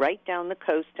it goes right down the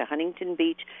coast to Huntington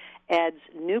Beach, adds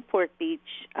Newport Beach,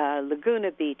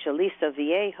 Laguna Beach, Aliso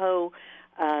Viejo,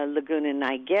 Laguna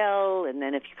Niguel, and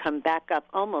then if you come back up,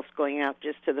 almost going out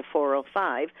just to the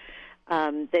 405,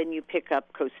 Then you pick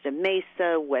up Costa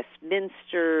Mesa,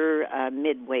 Westminster,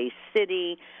 Midway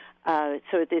City. So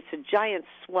it's a giant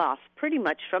swath, pretty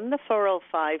much from the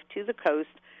 405 to the coast,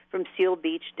 from Seal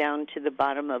Beach down to the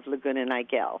bottom of Laguna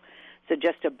Niguel, so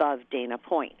just above Dana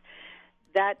Point.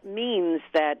 That means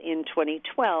that in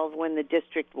 2012, when the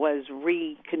district was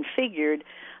reconfigured,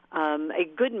 a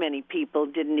good many people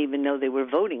didn't even know they were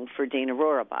voting for Dana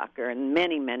Rohrabacher, and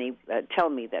many tell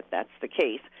me that that's the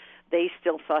case. They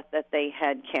still thought that they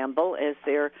had Campbell as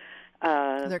their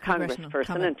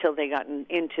congressperson until they got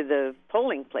into the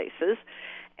polling places.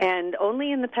 And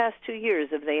only in the past 2 years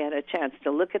have they had a chance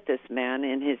to look at this man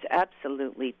and his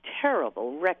absolutely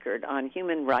terrible record on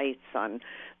human rights, on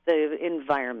the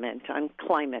environment, on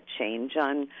climate change,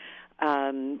 on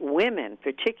women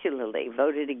particularly.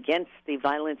 Voted against the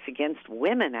Violence Against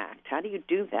Women Act. How do you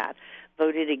do that?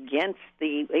 Voted against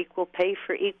the equal pay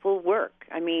for equal work.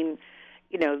 I mean,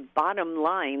 bottom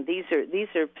line, these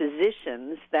are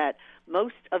positions that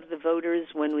most of the voters,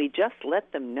 when we just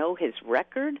let them know his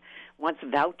record, wants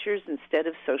vouchers instead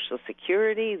of Social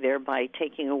Security, thereby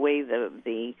taking away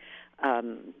the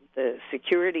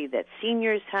security that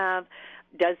seniors have.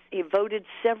 He voted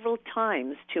several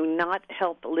times to not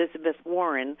help Elizabeth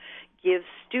Warren give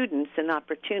students an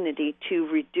opportunity to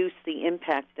reduce the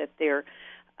impact that their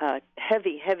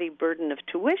heavy burden of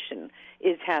tuition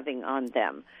is having on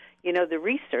them. The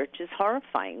research is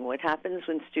horrifying. What happens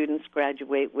when students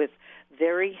graduate with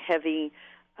very heavy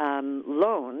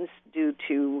loans due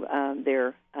to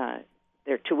their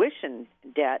tuition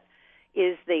debt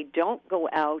is they don't go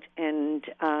out and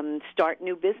start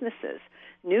new businesses.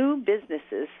 New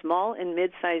businesses, small and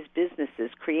mid-sized businesses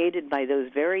created by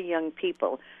those very young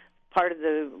people. Part of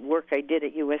the work I did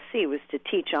at USC was to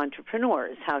teach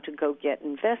entrepreneurs how to go get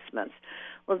investments.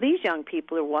 Well, these young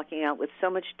people are walking out with so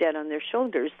much debt on their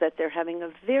shoulders that they're having a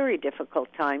very difficult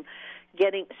time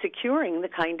securing the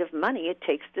kind of money it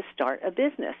takes to start a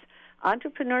business.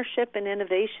 Entrepreneurship and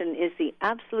innovation is the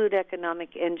absolute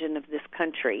economic engine of this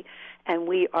country, and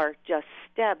we are just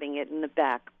stabbing it in the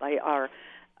back by our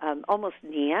almost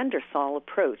Neanderthal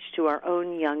approach to our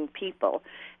own young people.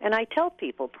 And I tell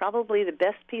people probably the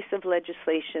best piece of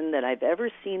legislation that I've ever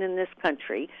seen in this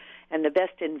country and the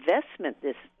best investment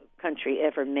this country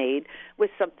ever made was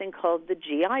something called the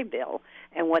GI Bill.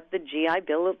 And what the GI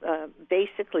Bill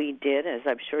basically did, as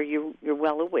I'm sure you're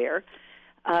well aware,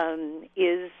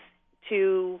 is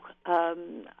to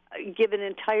give an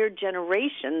entire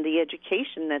generation the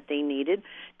education that they needed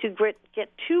to get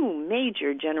two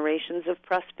major generations of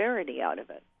prosperity out of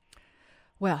it.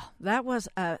 Well, that was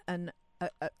an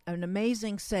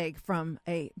amazing seg from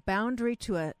a boundary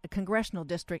to a congressional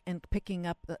district and picking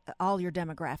up all your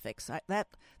demographics.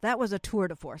 That was a tour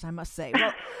de force, I must say.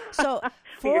 Well, so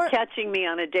you're catching me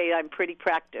on a day I'm pretty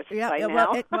practiced by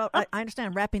now. I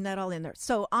understand. Wrapping that all in there.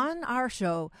 So on our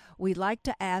show, we like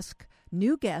to ask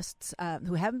new guests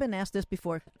who haven't been asked this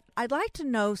before. I'd like to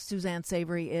know, Suzanne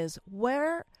Savary,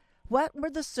 what were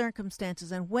the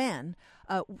circumstances and when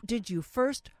did you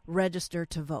first register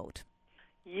to vote?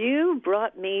 You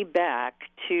brought me back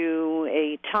to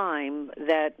a time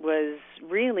that was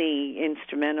really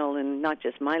instrumental in not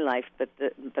just my life, but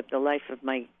the life of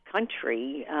my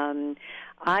country.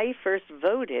 I first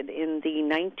voted in the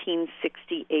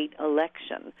 1968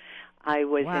 election. I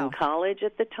was in college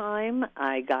at the time.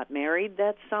 I got married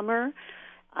that summer.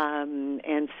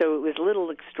 And so it was a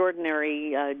little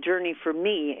extraordinary journey for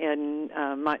me in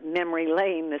my memory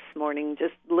lane this morning,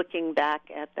 just looking back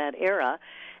at that era.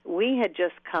 We had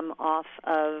just come off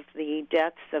of the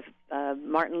deaths of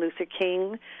Martin Luther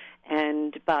King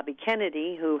and Bobby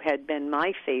Kennedy, who had been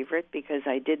my favorite because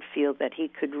I did feel that he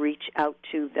could reach out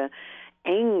to the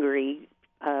angry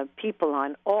people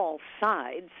on all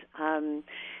sides,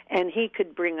 and he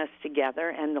could bring us together,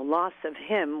 and the loss of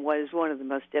him was one of the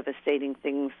most devastating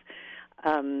things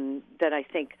that I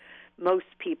think most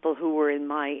people who were in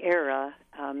my era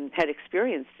had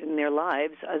experienced in their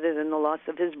lives, other than the loss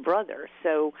of his brother.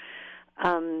 So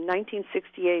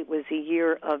 1968 was a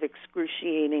year of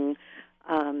excruciating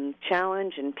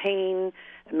challenge and pain.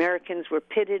 Americans were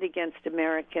pitted against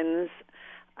Americans.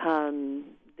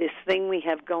 This thing we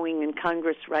have going in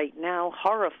Congress right now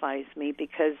horrifies me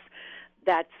because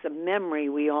that's a memory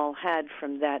we all had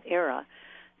from that era.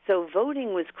 So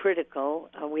voting was critical.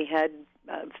 We had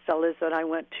fellas that I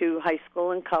went to high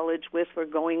school and college with were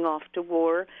going off to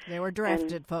war. They were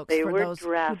drafted, folks. They for were those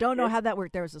drafted. who don't know how that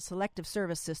worked, there was a selective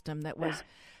service system that was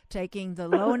taking the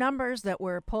low numbers that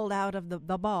were pulled out of the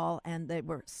ball, and they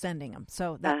were sending them.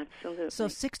 So absolutely. So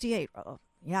 68,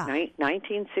 yeah.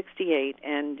 1968,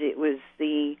 and it was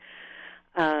the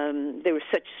There were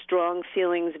such strong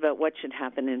feelings about what should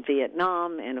happen in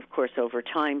Vietnam, and of course, over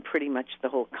time, pretty much the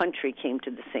whole country came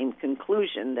to the same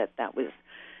conclusion that that was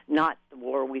not the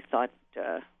war we thought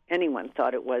anyone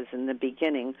thought it was in the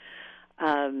beginning.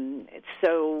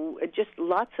 So just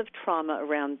lots of trauma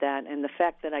around that, and the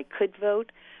fact that I could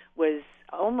vote was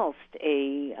almost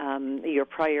your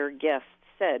prior guest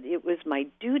said, it was my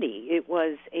duty. It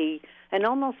was an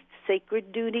almost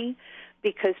sacred duty,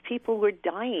 because people were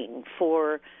dying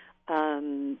for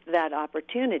that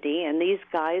opportunity, and these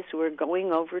guys who were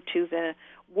going over to the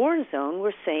war zone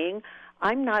were saying,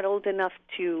 I'm not old enough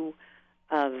to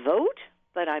vote,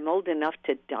 but I'm old enough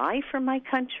to die for my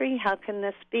country. How can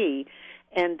this be?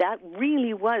 And that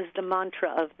really was the mantra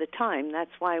of the time.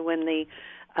 That's why when the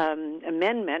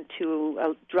amendment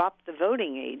to drop the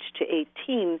voting age to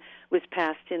 18 was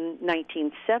passed in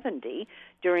 1970,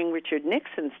 during Richard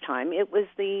Nixon's time, it was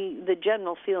the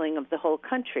general feeling of the whole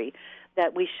country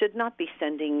that we should not be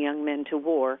sending young men to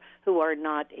war who are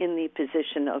not in the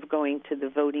position of going to the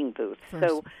voting booth.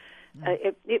 So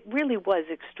it really was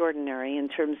extraordinary in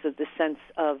terms of the sense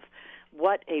of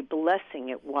what a blessing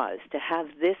it was to have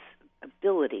this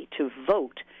ability to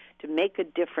vote, to make a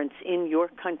difference in your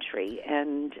country.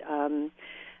 And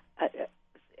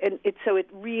so it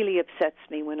really upsets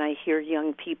me when I hear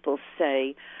young people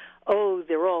say, oh,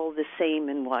 they're all the same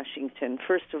in Washington.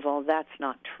 First of all, that's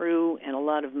not true, and a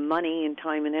lot of money and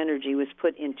time and energy was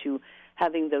put into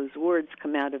having those words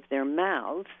come out of their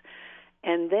mouths,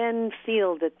 and then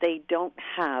feel that they don't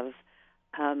have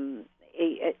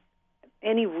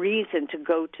any reason to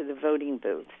go to the voting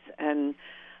booths. And,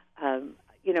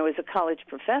 as a college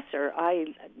professor,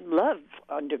 I love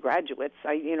undergraduates.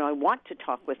 I want to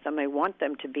talk with them. I want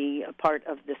them to be a part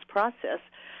of this process.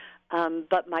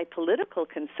 But my political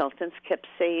consultants kept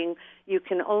saying you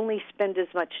can only spend as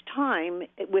much time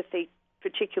with a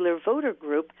particular voter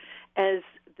group as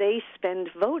they spend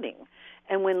voting.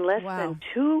 And when less than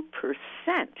 2%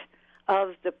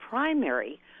 of the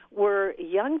primary were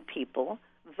young people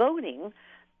voting,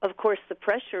 of course the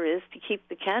pressure is to keep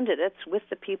the candidates with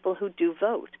the people who do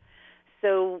vote.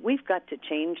 So we've got to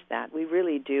change that. We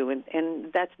really do.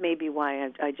 And that's maybe why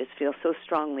I just feel so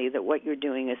strongly that what you're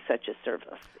doing is such a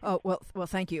service. Oh, well,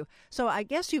 thank you. So I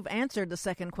guess you've answered the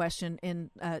second question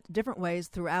in different ways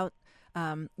throughout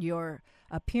your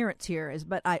appearance here.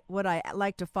 But what I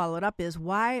like to follow it up is,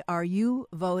 why are you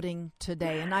voting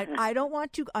today? And I don't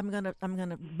want you. I'm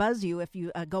gonna buzz you if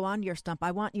you go on your stump.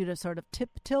 I want you to sort of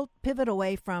pivot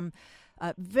away from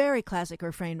a very classic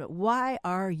refrain, but why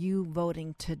are you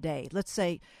voting today? Let's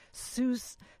say Sue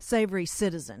Savary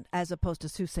citizen as opposed to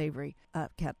Sue Savary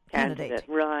candidate.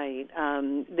 Right.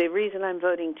 The reason I'm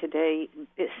voting today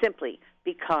is simply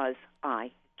because I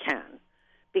can,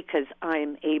 because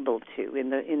I'm able to,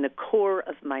 in the core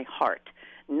of my heart,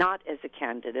 not as a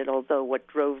candidate, although what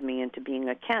drove me into being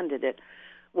a candidate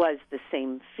was the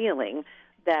same feeling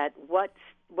that what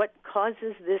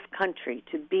causes this country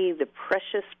to be the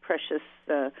precious, precious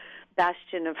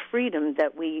bastion of freedom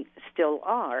that we still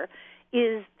are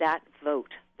is that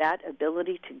vote, that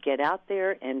ability to get out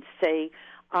there and say,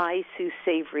 I, Sue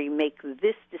Savary, make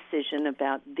this decision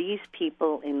about these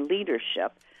people in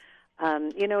leadership.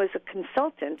 As a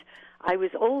consultant, I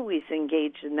was always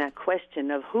engaged in that question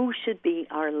of who should be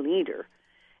our leader.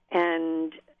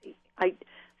 And I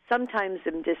sometimes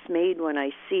am dismayed when I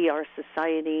see our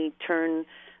society turn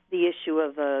the issue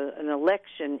of an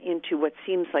election into what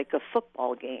seems like a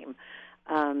football game.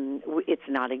 It's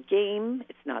not a game.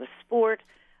 It's not a sport.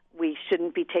 We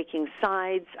shouldn't be taking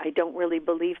sides. I don't really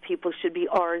believe people should be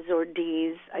R's or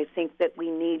D's. I think that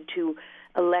we need to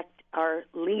elect our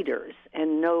leaders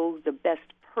and know the best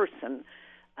person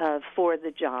for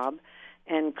the job.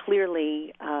 And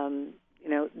clearly,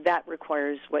 that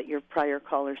requires what your prior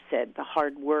caller said, the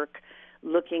hard work,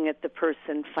 looking at the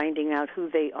person, finding out who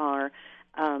they are,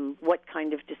 what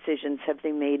kind of decisions have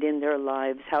they made in their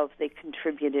lives, how have they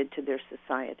contributed to their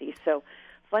society. So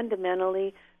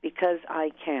fundamentally, because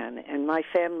I can, and my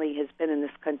family has been in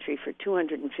this country for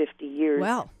 250 years,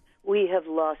 we have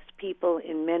lost people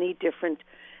in many different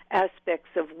aspects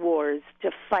of wars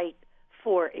to fight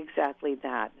for exactly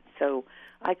that. So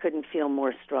I couldn't feel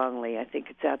more strongly. I think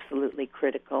it's absolutely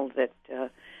critical that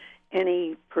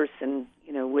any person,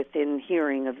 within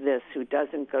hearing of this who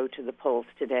doesn't go to the polls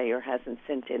today or hasn't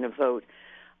sent in a vote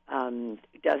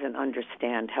doesn't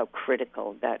understand how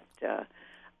critical that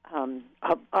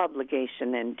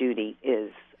obligation and duty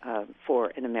is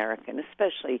for an American,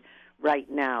 especially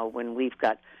right now when we've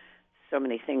got so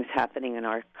many things happening in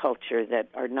our culture that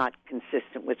are not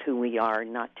consistent with who we are,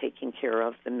 not taking care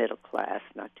of the middle class,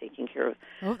 not taking care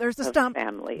of there's the stump.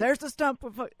 Families. There's the stump.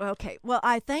 Okay. Well,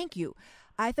 I thank you.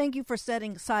 I thank you for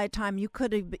setting aside time. You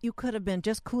could have been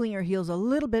just cooling your heels a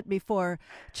little bit before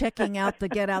checking out the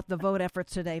Get Out the Vote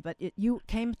efforts today, but you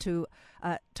came to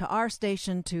our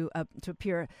station to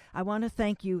appear. I want to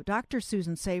thank you, Dr.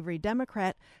 Susan Savary,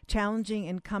 Democrat, challenging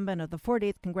incumbent of the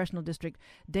 48th Congressional District,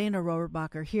 Dana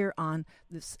Rohrabacher, here on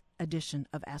this edition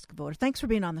of Ask a Voter. Thanks for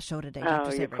being on the show today,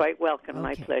 Dr. Savary. You're quite welcome. Okay.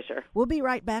 My pleasure. We'll be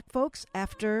right back, folks,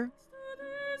 after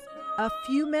a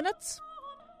few minutes.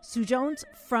 Sue Jones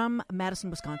from Madison,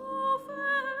 Wisconsin.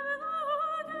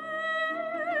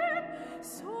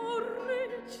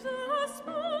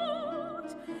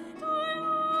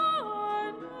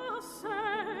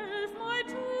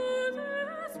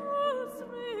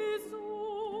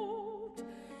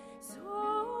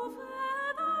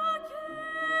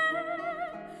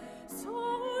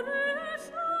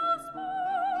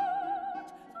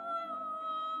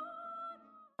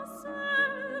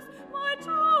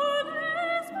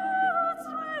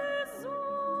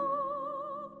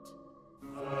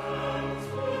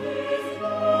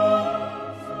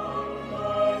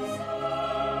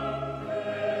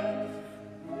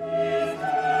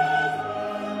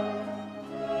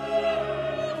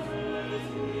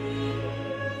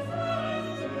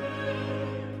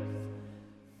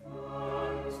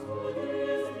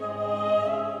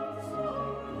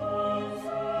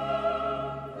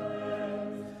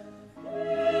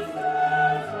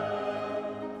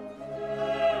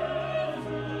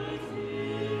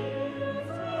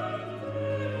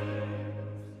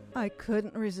 I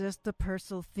couldn't resist the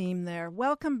Purcell theme there.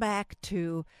 Welcome back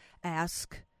to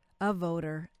Ask a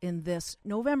Voter in this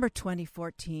November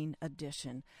 2014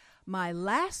 edition. My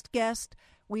last guest,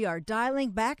 we are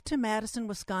dialing back to Madison,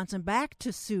 Wisconsin, back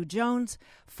to Sue Jones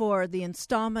for the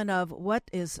installment of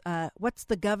What's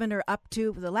the Governor Up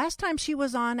To? The last time she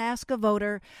was on Ask a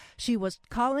Voter, she was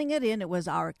calling it in. It was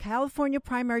our California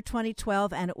primary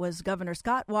 2012, and it was Governor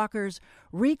Scott Walker's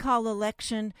recall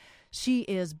election. She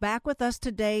is back with us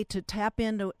today to tap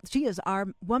into. She is our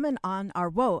woman on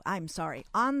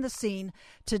the scene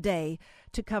today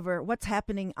to cover what's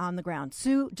happening on the ground.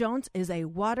 Sue Jones is a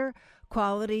water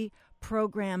quality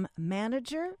program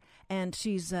manager, and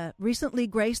she's recently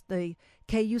graced the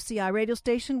KUCI radio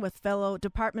station with fellow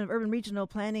Department of Urban Regional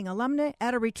Planning alumni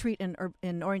at a retreat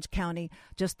in Orange County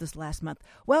just this last month.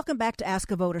 Welcome back to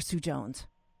Ask a Voter, Sue Jones.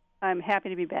 I'm happy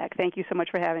to be back. Thank you so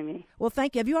much for having me. Well,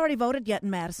 thank you. Have you already voted yet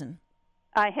in Madison?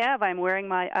 I have. I'm wearing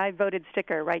my I voted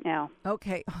sticker right now.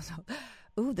 Okay.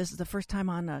 This is the first time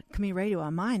on community radio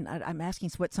on mine. I'm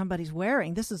asking what somebody's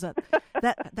wearing. This is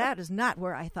that is not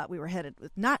where I thought we were headed.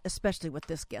 Not especially with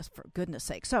this guest, for goodness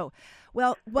sake. So,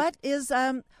 well, what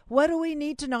do we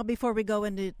need to know before we go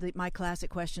into my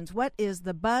classic questions? What is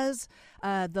the buzz?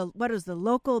 What is the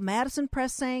local Madison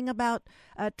press saying about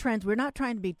trends? We're not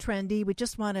trying to be trendy. We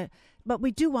just want to, but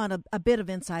we do want a bit of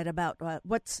insight about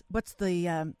what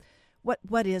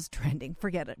is trending.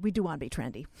 Forget it. We do want to be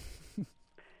trendy.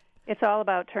 It's all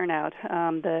about turnout.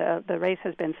 The race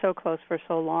has been so close for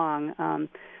so long.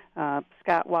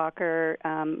 Scott Walker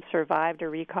survived a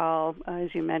recall, as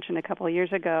you mentioned, a couple of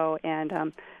years ago,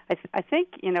 and I think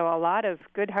a lot of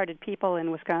good-hearted people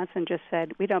in Wisconsin just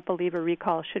said we don't believe a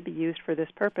recall should be used for this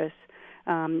purpose.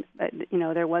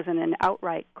 There wasn't an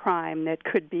outright crime that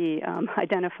could be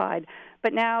identified,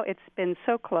 but now it's been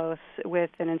so close with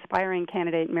an inspiring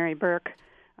candidate, Mary Burke.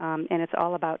 And it's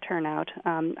all about turnout.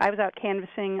 I was out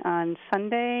canvassing on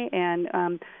Sunday, and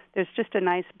there's just a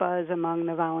nice buzz among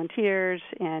the volunteers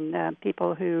and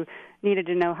people who needed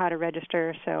to know how to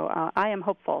register. So I am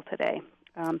hopeful today.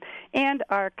 And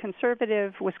our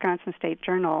conservative Wisconsin State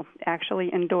Journal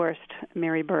actually endorsed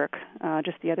Mary Burke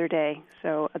just the other day.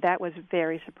 So that was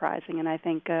very surprising, and I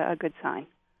think a good sign.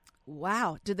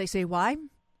 Wow. Did they say why?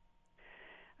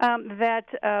 That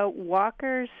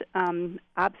Walker's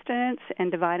obstinance and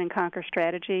divide and conquer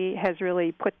strategy has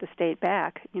really put the state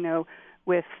back,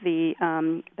 with the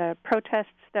protests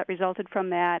that resulted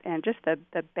from that and just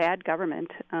the bad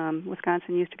government.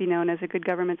 Wisconsin used to be known as a good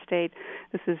government state.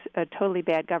 This is a totally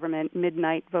bad government,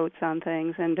 midnight votes on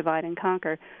things and divide and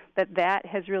conquer. That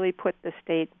has really put the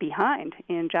state behind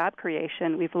in job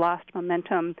creation. We've lost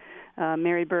momentum.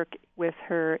 Mary Burke, with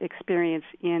her experience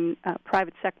in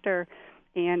private sector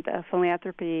and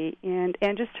philanthropy, and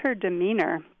just her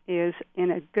demeanor is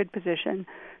in a good position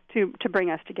to bring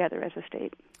us together as a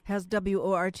state. Has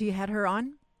WORT had her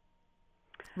on?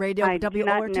 Radio I WORT? do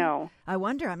not know. I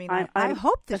wonder. I mean, I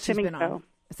hope that she's been so.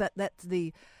 on. That's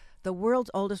the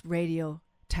world's oldest radio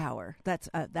tower. That's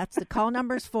the call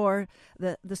numbers for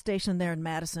the station there in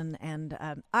Madison, and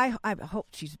I hope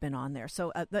she's been on there.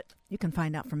 So that you can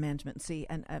find out from management and see,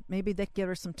 and maybe they give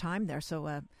her some time there.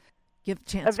 So give a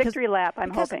chance. A victory lap, I'm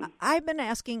hoping. I've been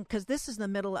asking, because this is the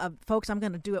middle of, folks, I'm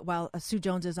going to do it while Sue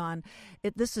Jones is on.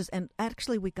 And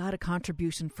actually we got a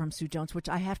contribution from Sue Jones, which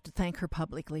I have to thank her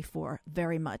publicly for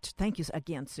very much. Thank you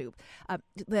again, Sue.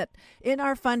 That in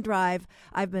our fund drive,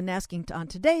 I've been asking on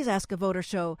today's Ask a Voter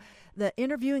show, the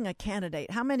interviewing a candidate,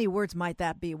 how many words might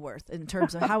that be worth in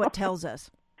terms of how it tells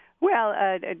us? Well,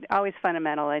 always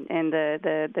fundamental, and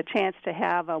the chance to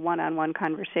have a one-on-one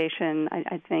conversation,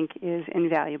 I think, is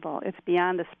invaluable. It's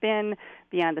beyond the spin,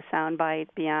 beyond the soundbite,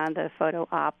 beyond the photo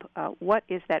op. What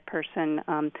is that person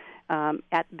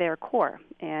at their core,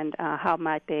 and how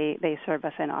might they serve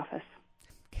us in office?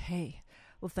 Okay.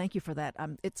 Well, thank you for that.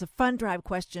 It's a fun drive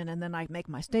question, and then I make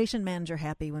my station manager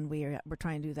happy when we're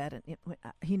trying to do that. And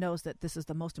he knows that this is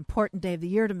the most important day of the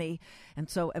year to me, and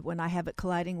so when I have it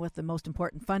colliding with the most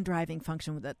important fund driving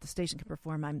function that the station can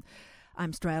perform,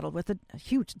 I'm straddled with a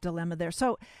huge dilemma there.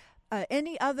 So,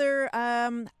 any other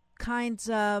kinds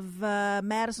of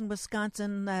Madison,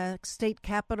 Wisconsin state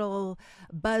capitol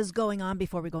buzz going on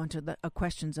before we go into the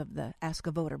questions of the Ask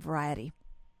a Voter variety?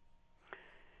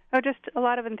 Oh, just a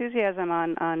lot of enthusiasm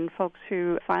on folks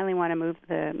who finally want to move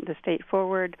the state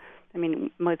forward. I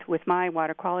mean, with my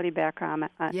water quality background,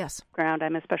 yes.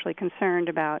 I'm especially concerned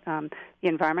about the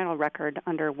environmental record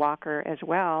under Walker as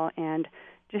well. And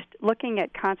just looking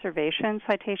at conservation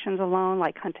citations alone,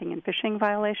 like hunting and fishing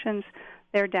violations,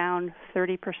 they're down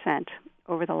 30%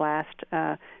 over the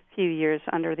last few years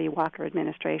under the Walker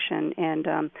administration.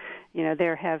 And,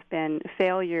 there have been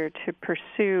failure to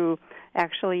pursue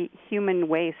actually human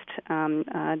waste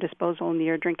disposal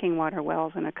near drinking water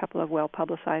wells in a couple of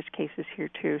well-publicized cases here,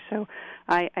 too. So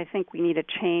I think we need a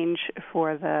change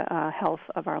for the health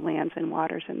of our lands and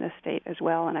waters in this state as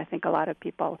well, and I think a lot of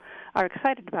people are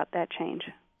excited about that change.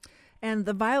 And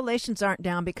the violations aren't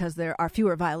down because there are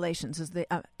fewer violations, is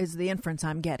the inference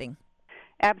I'm getting.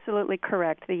 Absolutely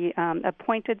correct. The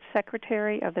appointed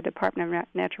secretary of the Department of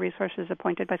Natural Resources,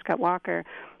 appointed by Scott Walker,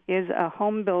 is a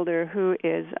home builder who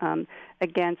is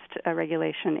against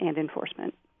regulation and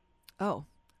enforcement. Oh,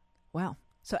 wow.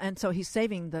 So he's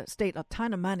saving the state a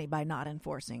ton of money by not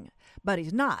enforcing, but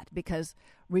he's not, because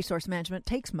resource management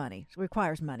takes money,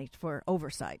 requires money for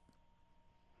oversight.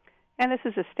 And this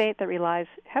is a state that relies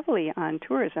heavily on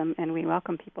tourism, and we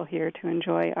welcome people here to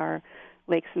enjoy our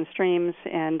lakes and streams,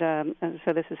 and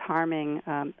so this is harming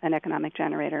an economic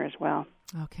generator as well.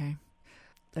 Okay.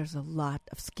 There's a lot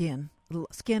of skin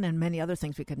and many other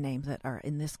things we could name that are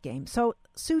in this game. So,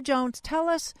 Sue Jones, tell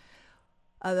us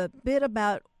a bit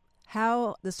about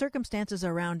how the circumstances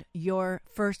around your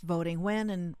first voting, when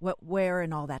and where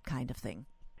and all that kind of thing.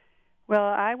 Well,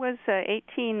 I was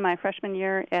 18 my freshman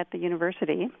year at the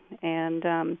university,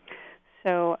 and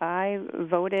so I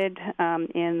voted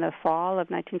in the fall of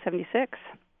 1976.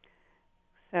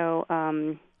 So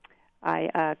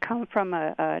I come from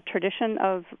a tradition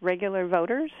of regular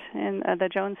voters in the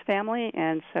Jones family,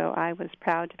 and so I was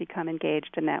proud to become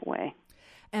engaged in that way.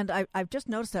 And I've just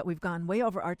noticed that we've gone way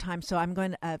over our time, so I'm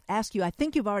going to ask you, I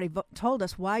think you've already told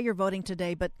us why you're voting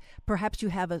today, but perhaps you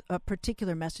have a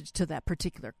particular message to that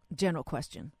particular general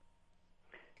question.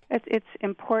 It's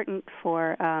important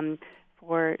for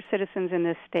citizens in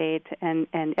this state and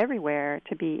everywhere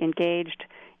to be engaged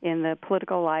in the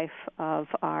political life of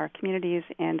our communities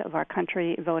and of our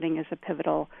country. Voting is a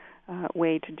pivotal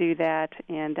way to do that,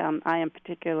 and I am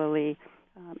particularly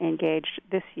engaged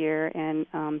this year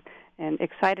and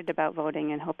excited about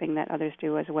voting and hoping that others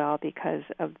do as well because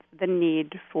of the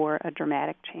need for a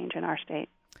dramatic change in our state.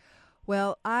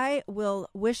 Well, I will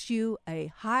wish you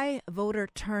a high voter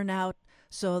turnout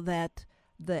so that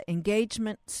the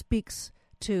engagement speaks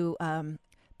to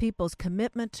people's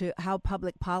commitment to how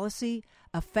public policy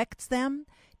affects them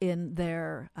in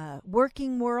their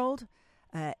working world,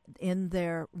 in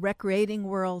their recreating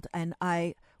world, and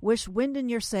I wish wind in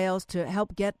your sails to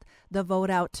help get the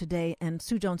vote out today. And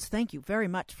Sue Jones, thank you very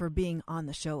much for being on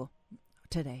the show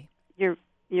today. You're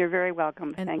very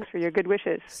welcome. And thanks for your good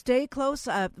wishes. Stay close,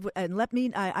 and let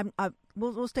me.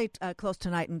 We'll stay close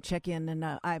tonight and check in,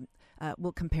 and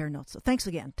we'll compare notes. So thanks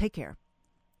again. Take care.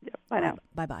 Yep, bye now.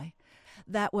 Bye.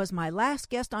 That was my last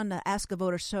guest on the Ask a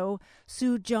Voter show,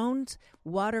 Sue Jones,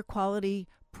 Water Quality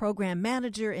Program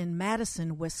Manager in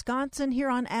Madison, Wisconsin, here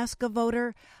on Ask a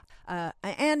Voter.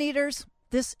 Anteaters,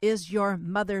 this is your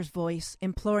mother's voice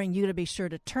imploring you to be sure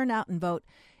to turn out and vote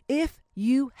if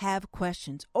you have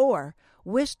questions or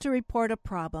wish to report a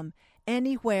problem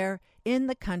anywhere in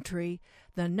the country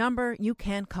The number you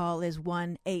can call is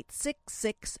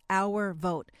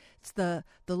 1-866-OUR-VOTE. It's the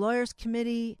Lawyers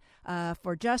Committee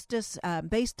for Justice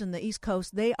based in the East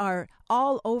Coast. They are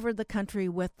all over the country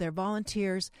with their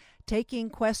volunteers taking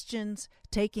questions,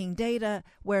 taking data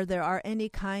where there are any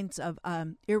kinds of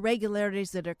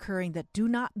irregularities that are occurring that do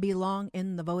not belong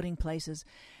in the voting places.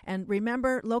 And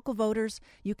remember, local voters,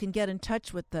 you can get in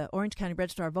touch with the Orange County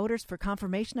Register of Voters for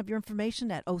confirmation of your information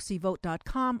at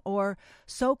ocvote.com or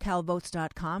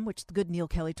socalvotes.com, which the good Neil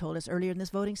Kelly told us earlier in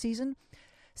this voting season.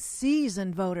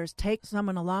 Seasoned voters, take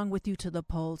someone along with you to the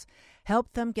polls.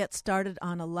 Help them get started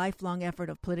on a lifelong effort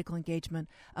of political engagement,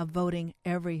 of voting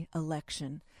every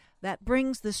election. That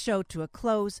brings this show to a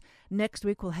close. Next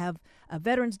week we'll have a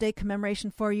Veterans Day commemoration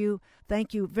for you.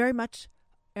 Thank you very much,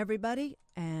 everybody,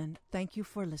 and thank you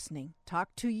for listening. Talk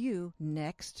to you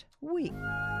next week.